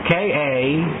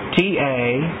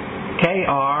 K-A-T-A-K-R-I-N-O.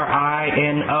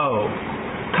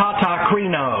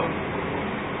 Katakrino.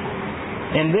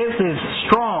 And this is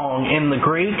strong in the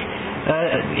Greek.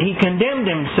 He condemned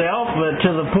himself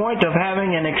to the point of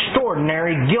having an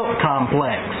extraordinary guilt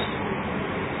complex.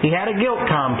 He had a guilt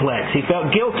complex. He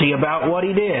felt guilty about what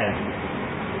he did.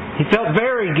 He felt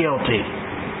very guilty.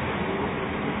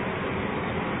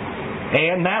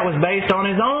 And that was based on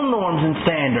his own norms and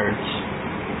standards.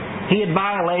 He had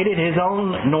violated his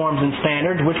own norms and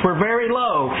standards, which were very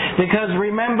low. Because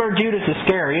remember Judas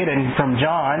Iscariot, and from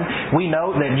John, we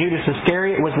note that Judas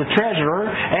Iscariot was the treasurer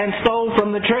and stole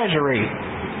from the treasury.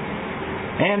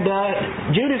 And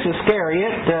Judas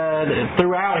Iscariot,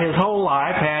 throughout his whole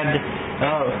life, had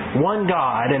one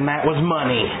God, and that was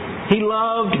money. He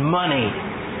loved money.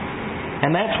 And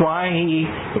that's why he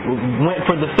went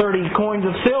for the 30 coins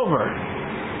of silver.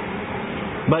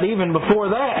 But even before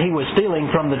that, he was stealing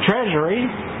from the treasury.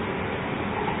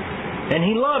 And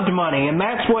he loved money, and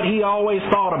that's what he always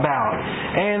thought about.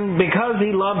 And because he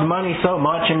loved money so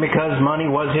much, and because money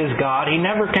was his God, he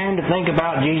never came to think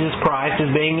about Jesus Christ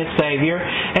as being his Savior,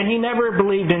 and he never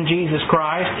believed in Jesus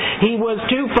Christ. He was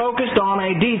too focused on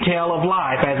a detail of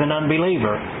life as an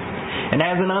unbeliever. And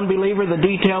as an unbeliever, the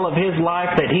detail of his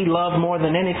life that he loved more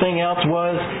than anything else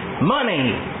was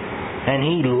money. And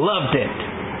he loved it.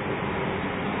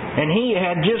 And he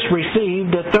had just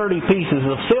received 30 pieces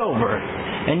of silver.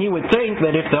 And you would think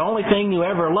that if the only thing you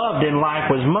ever loved in life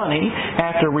was money,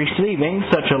 after receiving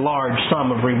such a large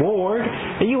sum of reward,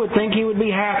 you would think you would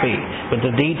be happy. But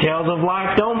the details of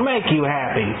life don't make you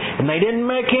happy. And they didn't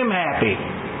make him happy.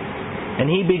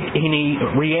 And he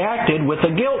reacted with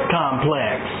a guilt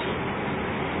complex.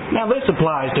 Now this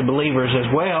applies to believers as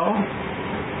well.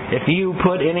 If you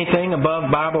put anything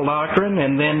above Bible doctrine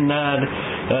and then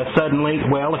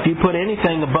if you put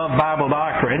anything above Bible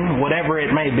doctrine, whatever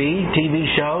it may be, TV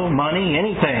show, money,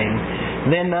 anything,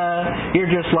 then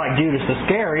you're just like Judas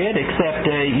Iscariot, except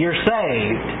you're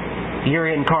saved.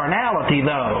 You're in carnality,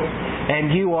 though,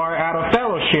 and you are out of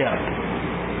fellowship,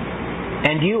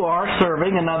 and you are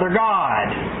serving another God.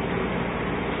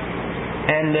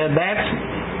 And that's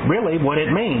really what it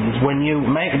means. When you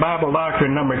make Bible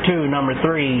doctrine number 2, number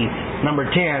 3, number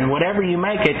 10, whatever you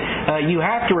make it, you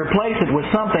have to replace it with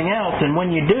something else, and when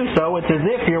you do so, it's as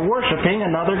if you're worshiping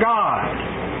another God.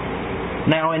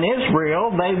 Now in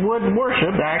Israel, they would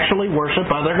actually worship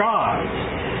other gods.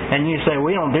 And you say,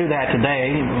 we don't do that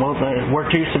today. Well, we're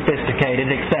too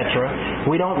sophisticated, etc.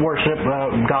 We don't worship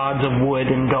gods of wood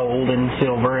and gold and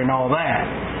silver and all that.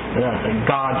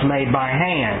 Gods made by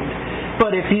hand.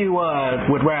 But if you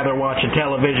would rather watch a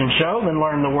television show than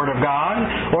learn the Word of God,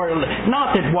 or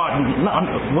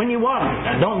when you watch,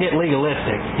 don't get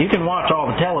legalistic. You can watch all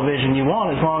the television you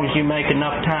want as long as you make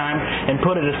enough time and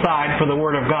put it aside for the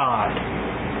Word of God.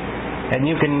 And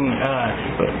you can,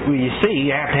 you see,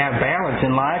 you have to have balance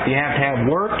in life. You have to have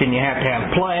work and you have to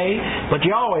have play, but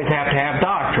you always have to have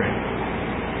doctrine.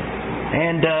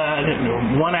 And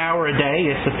 1 hour a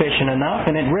day is sufficient enough,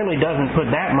 and it really doesn't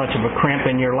put that much of a crimp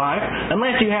in your life,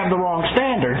 unless you have the wrong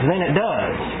standards. Then it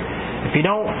does.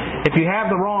 If you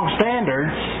have the wrong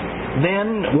standards,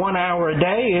 then 1 hour a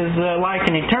day is like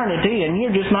an eternity, and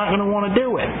you're just not going to want to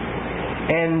do it.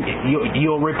 And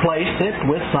you'll replace it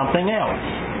with something else.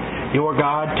 Your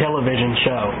God television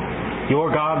show.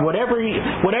 Your God, whatever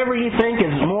you think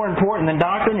is more important than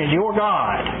doctrine is your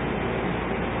God.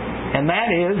 And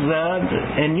that is,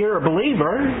 and you're a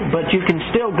believer, but you can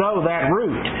still go that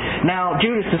route. Now,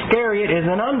 Judas Iscariot is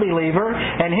an unbeliever,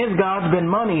 and his God's been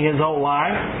money his whole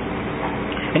life,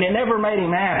 and it never made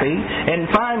him happy.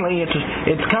 And finally,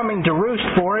 it's coming to roost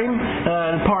for him,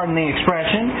 pardon the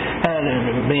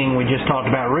expression, being we just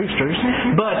talked about roosters.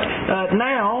 But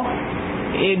now,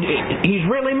 he's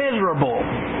really miserable.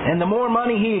 And the more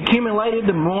money he accumulated,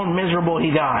 the more miserable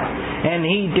he got. And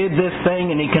he did this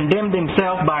thing, and he condemned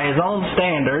himself by his own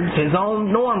standards, his own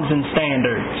norms and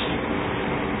standards.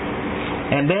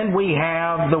 And then we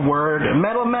have the word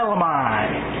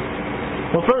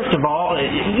metamelemai. Well, first of all,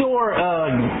 your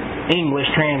English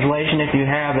translation, if you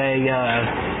have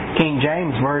a King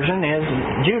James Version, is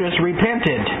Judas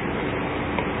repented.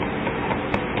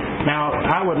 Now,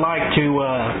 I would like to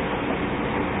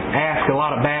ask a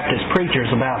lot of Baptist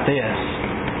preachers about this.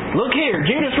 Look here,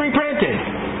 Judas repented.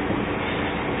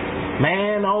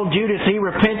 Man, old Judas, he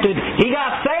repented. He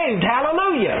got saved.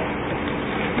 Hallelujah.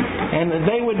 And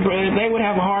they would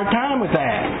have a hard time with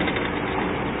that.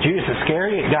 Judas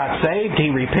Iscariot got saved. He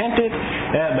repented.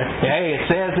 But hey, it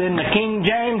says in the King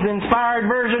James inspired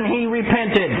version, he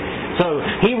repented. So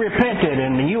he repented,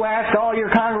 and you ask all your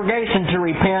congregation to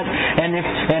repent.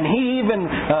 And he even,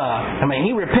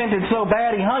 he repented so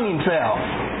bad he hung himself.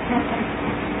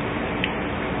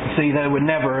 See, they would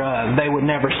never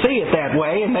see it that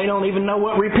way, and they don't even know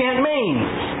what repent means.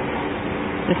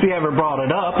 If you ever brought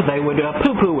it up, they would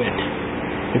poo-poo it.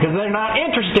 Because they're not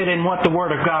interested in what the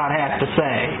Word of God has to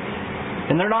say.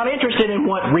 And they're not interested in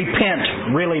what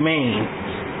repent really means.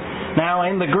 Now,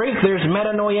 in the Greek, there's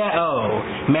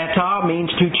metanoiao. Meta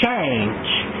means to change.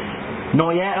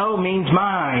 Noiao means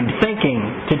mind, thinking,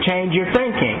 to change your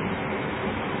thinking.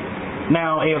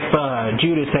 Now, if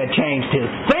Judas had changed his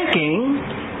thinking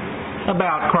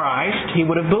about Christ, he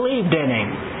would have believed in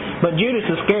Him. But Judas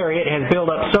Iscariot has built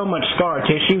up so much scar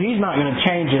tissue, he's not going to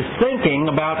change his thinking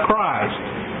about Christ.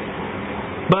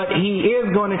 But he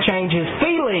is going to change his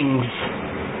feelings.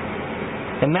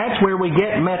 And that's where we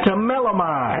get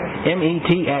metamelemai.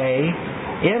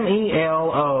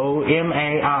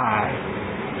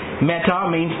 M-E-T-A-M-E-L-O-M-A-I. Meta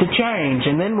means to change.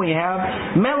 And then we have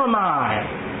melemai.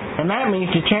 And that means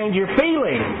to change your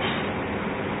feelings.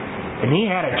 And he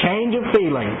had a change of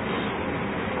feelings.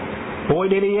 Boy,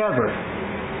 did he ever.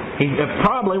 He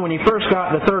probably, when he first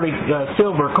got the 30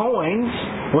 silver coins,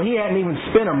 well, he hadn't even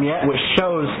spent them yet, which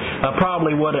shows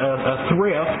probably what a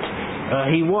thrift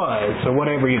he was, or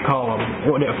whatever you call him.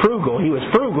 Frugal. He was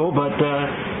frugal, but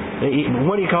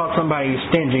what do you call somebody who's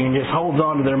stingy and just holds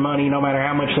on to their money no matter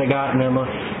how much they got in them,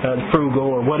 frugal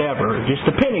or whatever. Just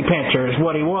a penny pincher is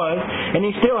what he was, and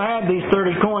he still had these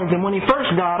 30 coins, and when he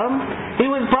first got them, he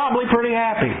was probably pretty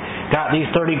happy. Got these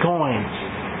 30 coins.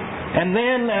 And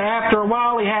then after a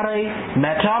while he had a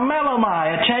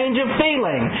metamelemai, a change of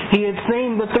feeling. He had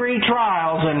seen the 3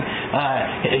 trials, and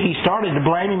he started to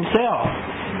blame himself.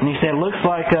 And he said, looks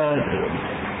like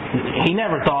he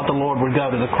never thought the Lord would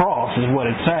go to the cross, is what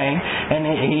it's saying. And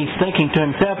he's thinking to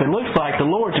himself, it looks like the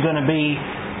Lord's going to be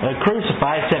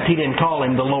crucified, except he didn't call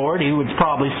him the Lord. He would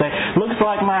probably say, looks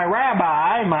like my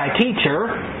rabbi, my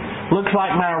teacher, looks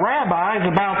like my rabbi is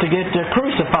about to get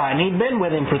crucified. And he'd been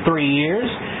with him for 3 years,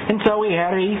 and so he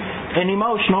had an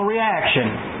emotional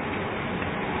reaction.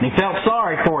 And he felt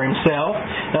sorry for himself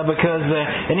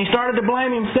and he started to blame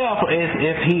himself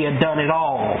if he had done it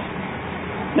all.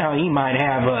 Now, he might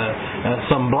have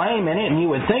some blame in it, and you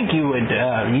would think you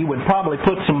would probably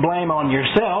put some blame on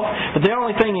yourself, but the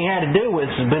only thing he had to do was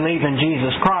believe in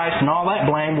Jesus Christ, and all that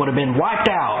blame would have been wiped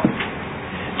out.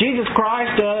 Jesus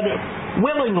Christ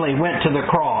willingly went to the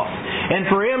cross, and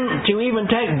for him to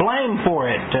even take blame for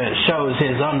it shows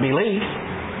his unbelief.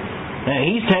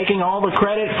 He's taking all the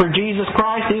credit for Jesus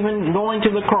Christ even going to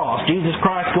the cross. Jesus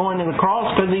Christ going to the cross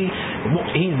because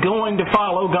he's going to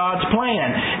follow God's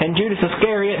plan. And Judas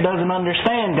Iscariot doesn't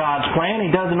understand God's plan. He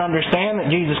doesn't understand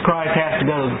that Jesus Christ has to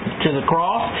go to the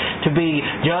cross to be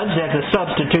judged as a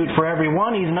substitute for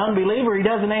everyone. He's an unbeliever. He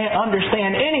doesn't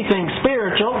understand anything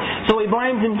spiritual, so he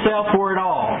blames himself for it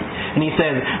all. And he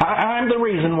says, I'm the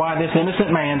reason why this innocent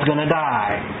man's going to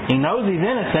die. He knows he's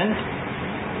innocent,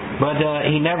 but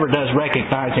he never does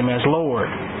recognize him as Lord.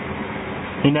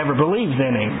 He never believes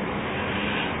in him.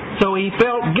 So he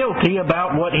felt guilty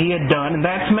about what he had done, and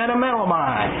that's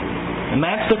metamelomai. And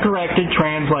that's the corrected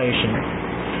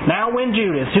translation. Now when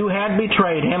Judas, who had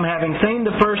betrayed him, having seen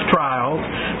the first trials,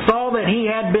 saw that he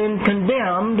had been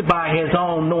condemned by his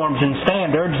own norms and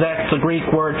standards, that's the Greek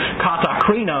word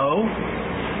katakrino,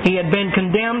 he had been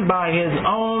condemned by his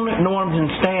own norms and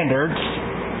standards,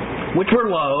 which were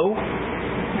low,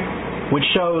 which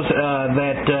shows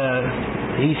that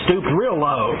he stooped real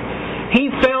low. He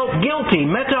felt guilty,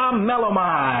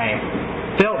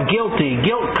 metamelomai, felt guilty,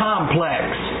 guilt complex,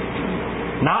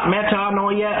 not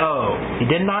metanoiao. He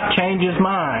did not change his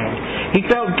mind. He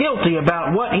felt guilty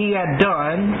about what he had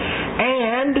done,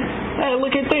 and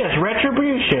look at this,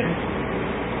 retribution.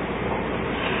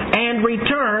 And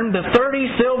returned the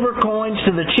 30 silver coins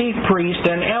to the chief priest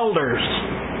and elders.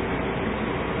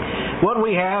 What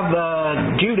we have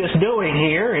Judas doing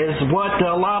here is what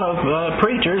a lot of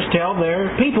preachers tell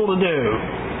their people to do.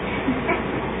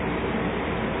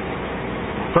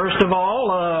 First of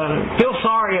all, feel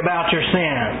sorry about your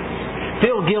sins.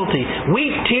 Feel guilty.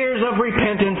 Weep tears of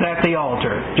repentance at the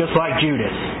altar, just like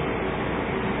Judas.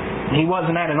 He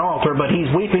wasn't at an altar, but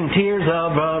he's weeping tears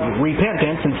of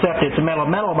repentance, except it's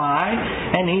metamelomai,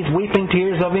 and he's weeping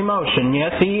tears of emotion.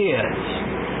 Yes, he is.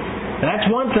 And that's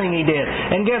one thing he did.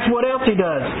 And guess what else he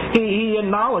does? He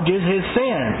acknowledges his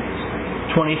sins.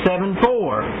 27:4,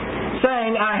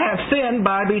 saying, I have sinned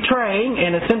by betraying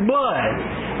innocent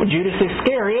blood. Well, Judas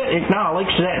Iscariot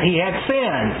acknowledged that he had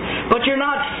sinned. But you're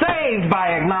not saved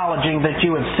by acknowledging that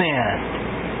you have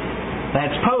sinned.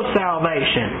 That's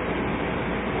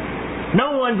post-salvation.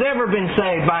 No one's ever been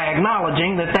saved by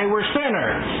acknowledging that they were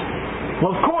sinners.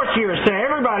 Well, of course you're a sinner.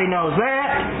 Everybody knows that.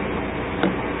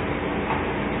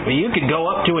 Well, you could go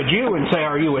up to a Jew and say,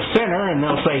 are you a sinner? And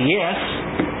they'll say, yes.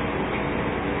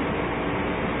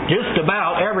 Just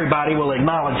about everybody will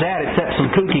acknowledge that, except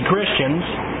some kooky Christians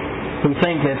who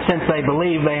think that since they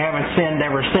believe they haven't sinned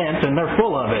ever since, and they're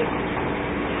full of it.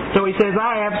 So he says,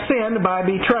 I have sinned by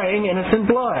betraying innocent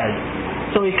blood.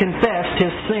 So he confessed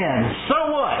his sin.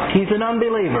 So what? He's an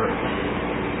unbeliever.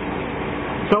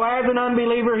 So as an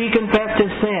unbeliever, he confessed his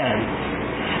sin.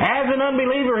 As an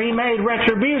unbeliever, he made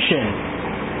retribution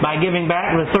by giving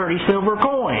back the 30 silver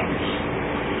coins.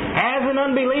 As an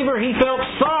unbeliever, he felt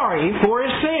sorry for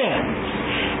his sins.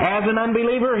 As an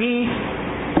unbeliever, he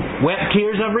wept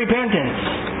tears of repentance.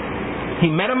 He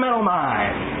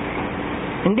metamelomai.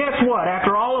 And guess what?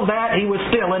 After all of that, he was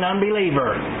still an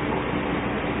unbeliever.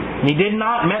 He did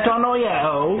not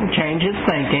metanoiao, change his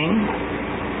thinking.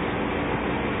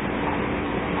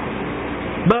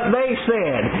 But they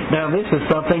said, now this is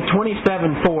something,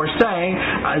 27:4, saying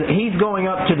he's going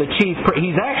up to the chief priest.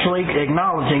 He's actually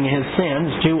acknowledging his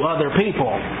sins to other people.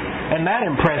 And that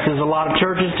impresses a lot of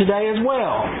churches today as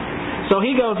well. So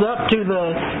he goes up to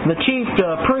the chief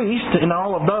priest and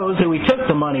all of those who he took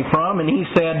the money from, and he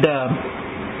said,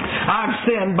 I've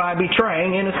sinned by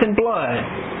betraying innocent blood,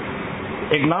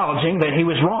 acknowledging that he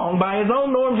was wrong by his own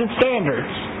norms and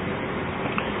standards.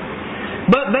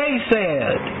 But they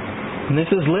said, and this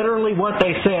is literally what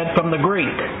they said from the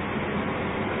Greek.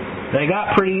 They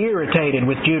got pretty irritated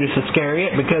with Judas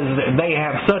Iscariot because they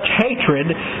have such hatred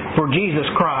for Jesus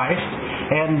Christ,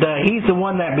 and he's the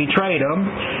one that betrayed them,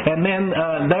 and then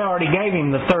they already gave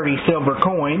him the 30 silver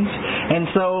coins, and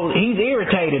so he's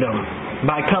irritated them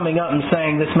by coming up and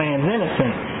saying this man's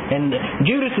innocent. And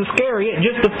Judas Iscariot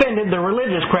just offended the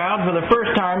religious crowd for the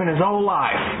first time in his whole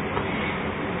life.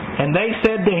 And they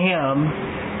said to him,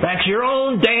 "That's your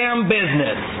own damn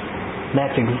business."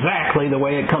 That's exactly the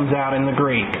way it comes out in the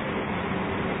Greek.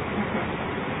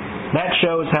 That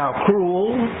shows how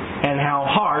cruel and how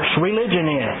harsh religion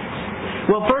is.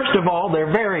 Well, first of all,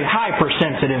 they're very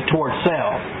hypersensitive towards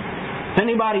self. If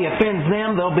anybody offends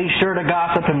them, they'll be sure to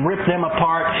gossip and rip them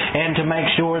apart and to make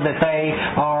sure that they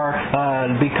are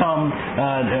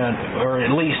or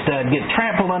at least get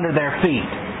trampled under their feet.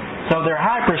 So they're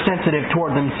hypersensitive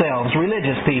toward themselves,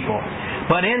 religious people,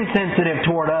 but insensitive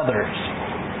toward others.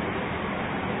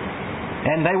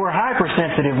 And they were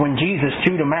hypersensitive when Jesus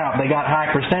chewed them out. They got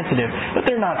hypersensitive. But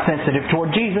they're not sensitive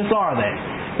toward Jesus, are they?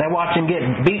 They watch him get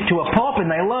beat to a pulp and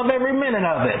they love every minute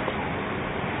of it.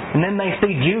 And then they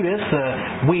see Judas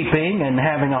weeping and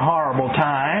having a horrible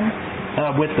time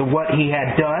with what he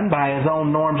had done by his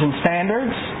own norms and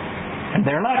standards. And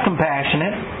they're not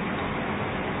compassionate.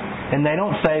 And they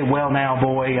don't say, "Well, now,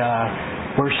 boy,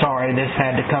 we're sorry this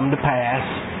had to come to pass.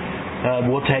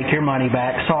 We'll take your money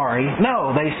back. Sorry."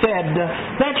 No, they said,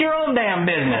 "That's your own damn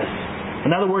business."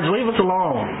 In other words, leave us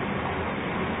alone.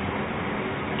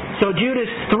 So Judas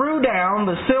threw down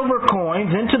the silver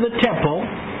coins into the temple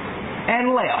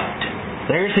and left.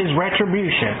 There's his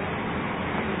retribution.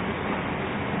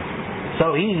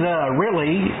 So he's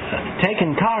really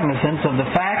taken cognizance of the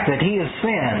fact that he has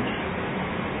sinned.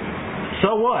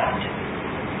 So what?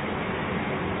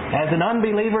 As an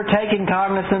unbeliever, taking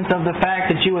cognizance of the fact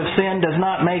that you have sinned does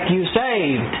not make you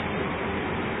saved.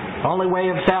 The only way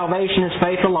of salvation is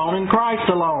faith alone in Christ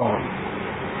alone.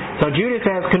 So Judas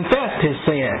has confessed his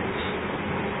sins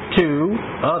to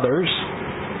others,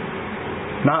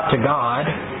 not to God.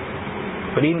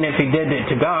 But even if he did it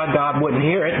to God, God wouldn't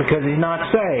hear it because he's not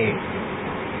saved.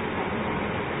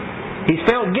 He's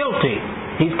felt guilty.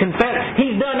 He's confessed.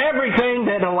 He's done everything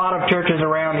that a lot of churches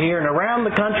around here and around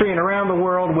the country and around the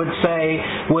world would say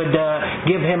would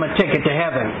give him a ticket to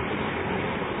heaven.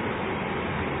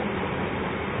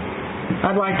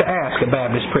 I'd like to ask a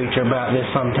Baptist preacher about this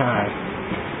sometime.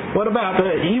 What about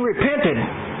he repented?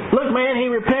 Look, man, he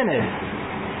repented.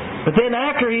 But then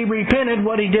after he repented,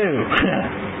 what'd he do?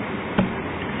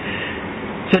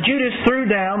 So Judas threw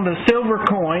down the silver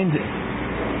coins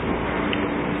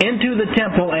into the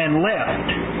temple and left.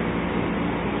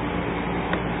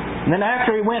 And then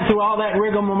after he went through all that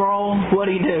rigmarole,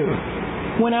 what'd he do?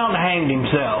 Went out and hanged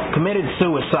himself, committed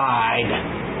suicide.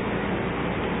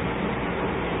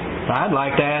 I'd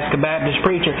like to ask a Baptist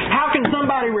preacher, how can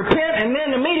somebody repent and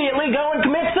then immediately go and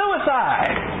commit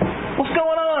suicide? What's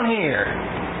going on here?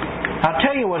 I'll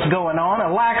tell you what's going on, a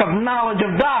lack of knowledge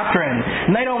of doctrine.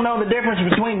 And they don't know the difference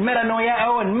between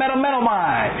metanoiao and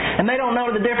metamenomai. And they don't know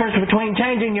the difference between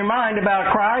changing your mind about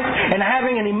Christ and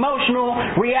having an emotional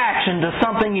reaction to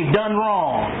something you've done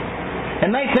wrong.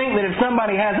 And they think that if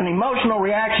somebody has an emotional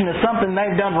reaction to something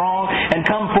they've done wrong and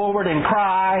come forward and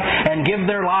cry and give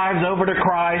their lives over to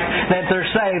Christ, that they're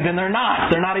saved. And they're not.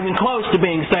 They're not even close to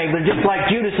being saved. They're just like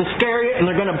Judas Iscariot, and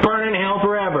they're going to burn in hell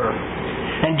forever.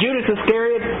 And Judas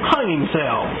Iscariot hung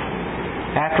himself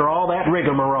after all that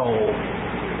rigmarole.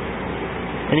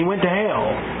 And he went to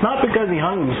hell. Not because he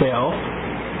hung himself.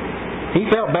 He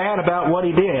felt bad about what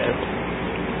he did,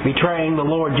 betraying the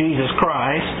Lord Jesus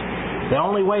Christ. The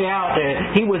only way out,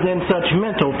 he was in such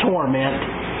mental torment,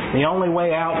 the only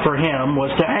way out for him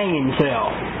was to hang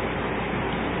himself.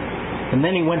 And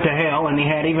then he went to hell and he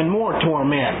had even more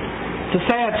torment. It's a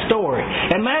sad story.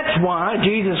 And that's why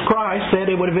Jesus Christ said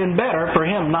it would have been better for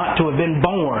him not to have been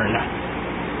born.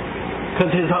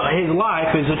 Because his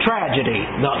life is a tragedy.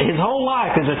 His whole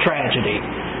life is a tragedy.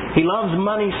 He loves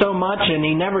money so much and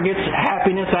he never gets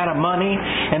happiness out of money.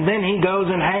 And then he goes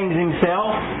and hangs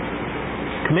himself,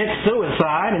 commits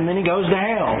suicide, and then he goes to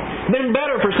hell. Been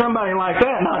better for somebody like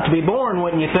that not to be born,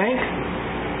 wouldn't you think?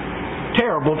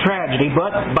 Terrible tragedy,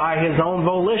 but by his own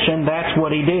volition, that's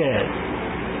what he did.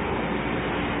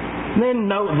 Then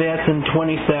note this in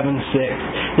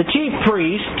 27:6. The chief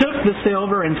priest took the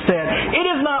silver and said, "It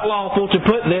is not lawful to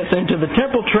put this into the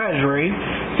temple treasury,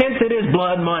 since it is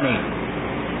blood money."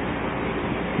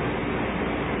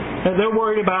 Now, they're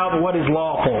worried about what is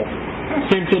lawful,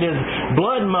 since it is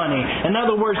blood money. In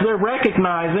other words, they're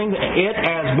recognizing it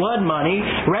as blood money,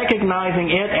 recognizing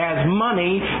it as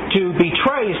money to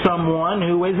betray someone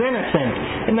who is innocent.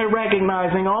 And they're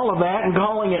recognizing all of that and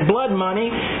calling it blood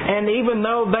money. And even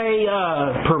though they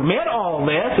permit all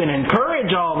this and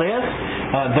encourage all this,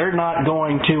 they're not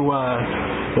going to,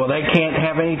 they can't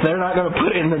have any, they're not going to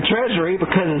put it in the treasury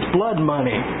because it's blood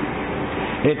money.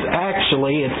 It's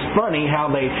funny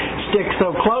how they stick so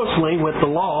closely with the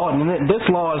law. And this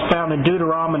law is found in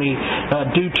Deuteronomy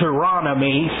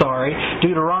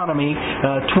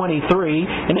 23,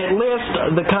 and it lists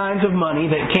the kinds of money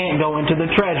that can't go into the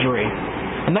treasury.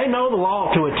 And they know the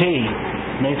law to a T.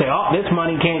 And they say, this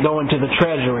money can't go into the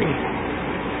treasury.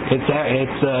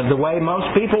 It's the way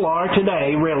most people are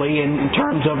today, really, in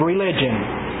terms of religion.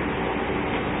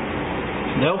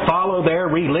 They'll follow their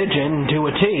religion to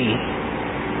a T.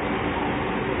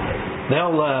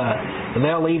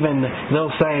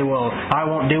 They'll say, well, I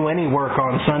won't do any work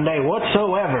on Sunday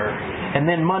whatsoever. And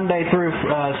then Monday through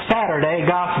Saturday,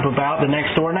 gossip about the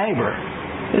next door neighbor.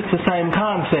 It's the same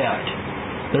concept.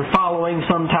 They're following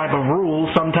some type of rule,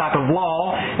 some type of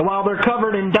law, and while they're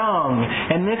covered in dung.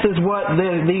 And this is what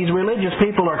these religious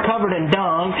people are covered in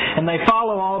dung, and they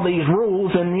follow all these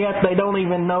rules, and yet they don't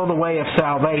even know the way of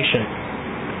salvation.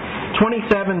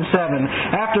 27:7.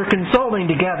 After consulting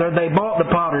together, they bought the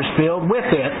potter's field with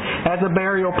it as a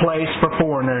burial place for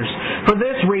foreigners. For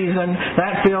this reason,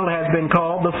 that field has been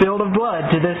called the field of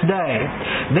blood to this day.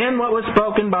 Then what was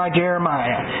spoken by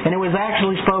Jeremiah, and it was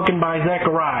actually spoken by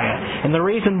Zechariah. And the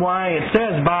reason why it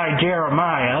says by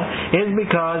Jeremiah is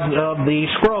because of the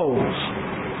scrolls.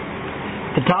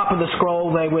 The top of the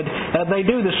scroll, they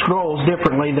do the scrolls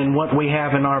differently than what we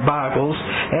have in our Bibles.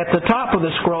 At the top of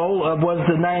the scroll was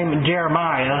the name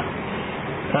Jeremiah,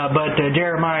 but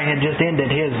Jeremiah had just ended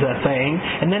his thing.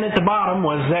 And then at the bottom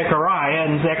was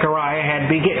Zechariah, and Zechariah had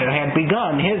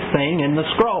begun his thing in the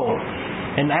scroll.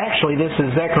 And actually, this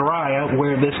is Zechariah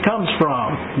where this comes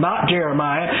from, not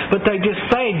Jeremiah, but they just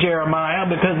say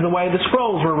Jeremiah because of the way the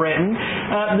scrolls were written.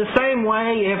 The same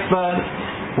way it's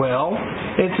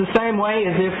the same way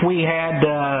as if we had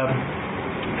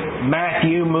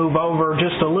Matthew move over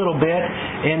just a little bit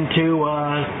into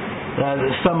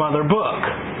some other book.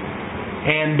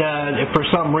 And for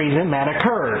some reason that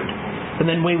occurred. And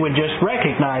then we would just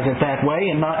recognize it that way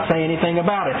and not say anything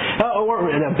about it. Or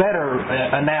a better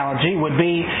analogy would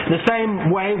be the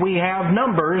same way we have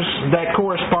numbers that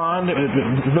correspond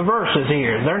to the verses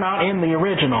here. They're not in the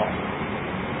original.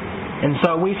 And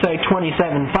so we say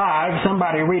 27:5.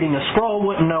 Somebody reading a scroll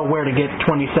wouldn't know where to get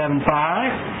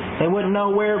 27:5. They wouldn't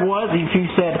know where it was. If you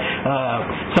said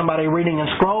somebody reading a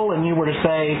scroll and you were to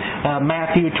say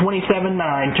Matthew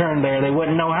 27:9, turn there, they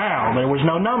wouldn't know how. There was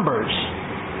no numbers.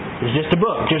 It was just a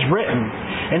book, just written.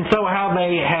 And so how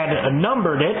they had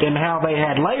numbered it and how they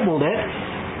had labeled it,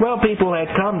 well, people had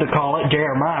come to call it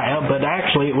Jeremiah, but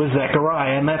actually it was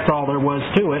Zechariah, and that's all there was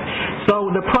to it.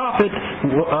 So the prophet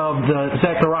of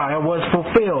Zechariah was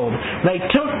fulfilled. They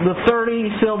took the 30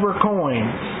 silver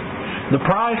coins, the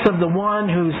price of the one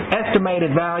whose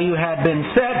estimated value had been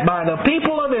set by the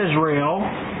people of Israel,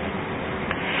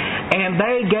 and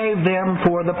they gave them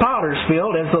for the potter's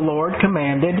field as the Lord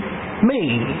commanded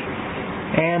me.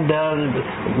 And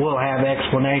we'll have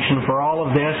explanation for all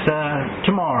of this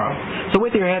tomorrow. So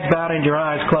with your heads bowed and your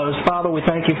eyes closed, Father, we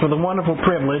thank you for the wonderful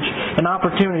privilege and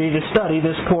opportunity to study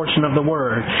this portion of the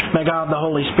Word. May God the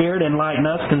Holy Spirit enlighten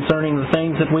us concerning the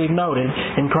things that we've noted.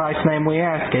 In Christ's name we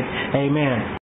ask it. Amen.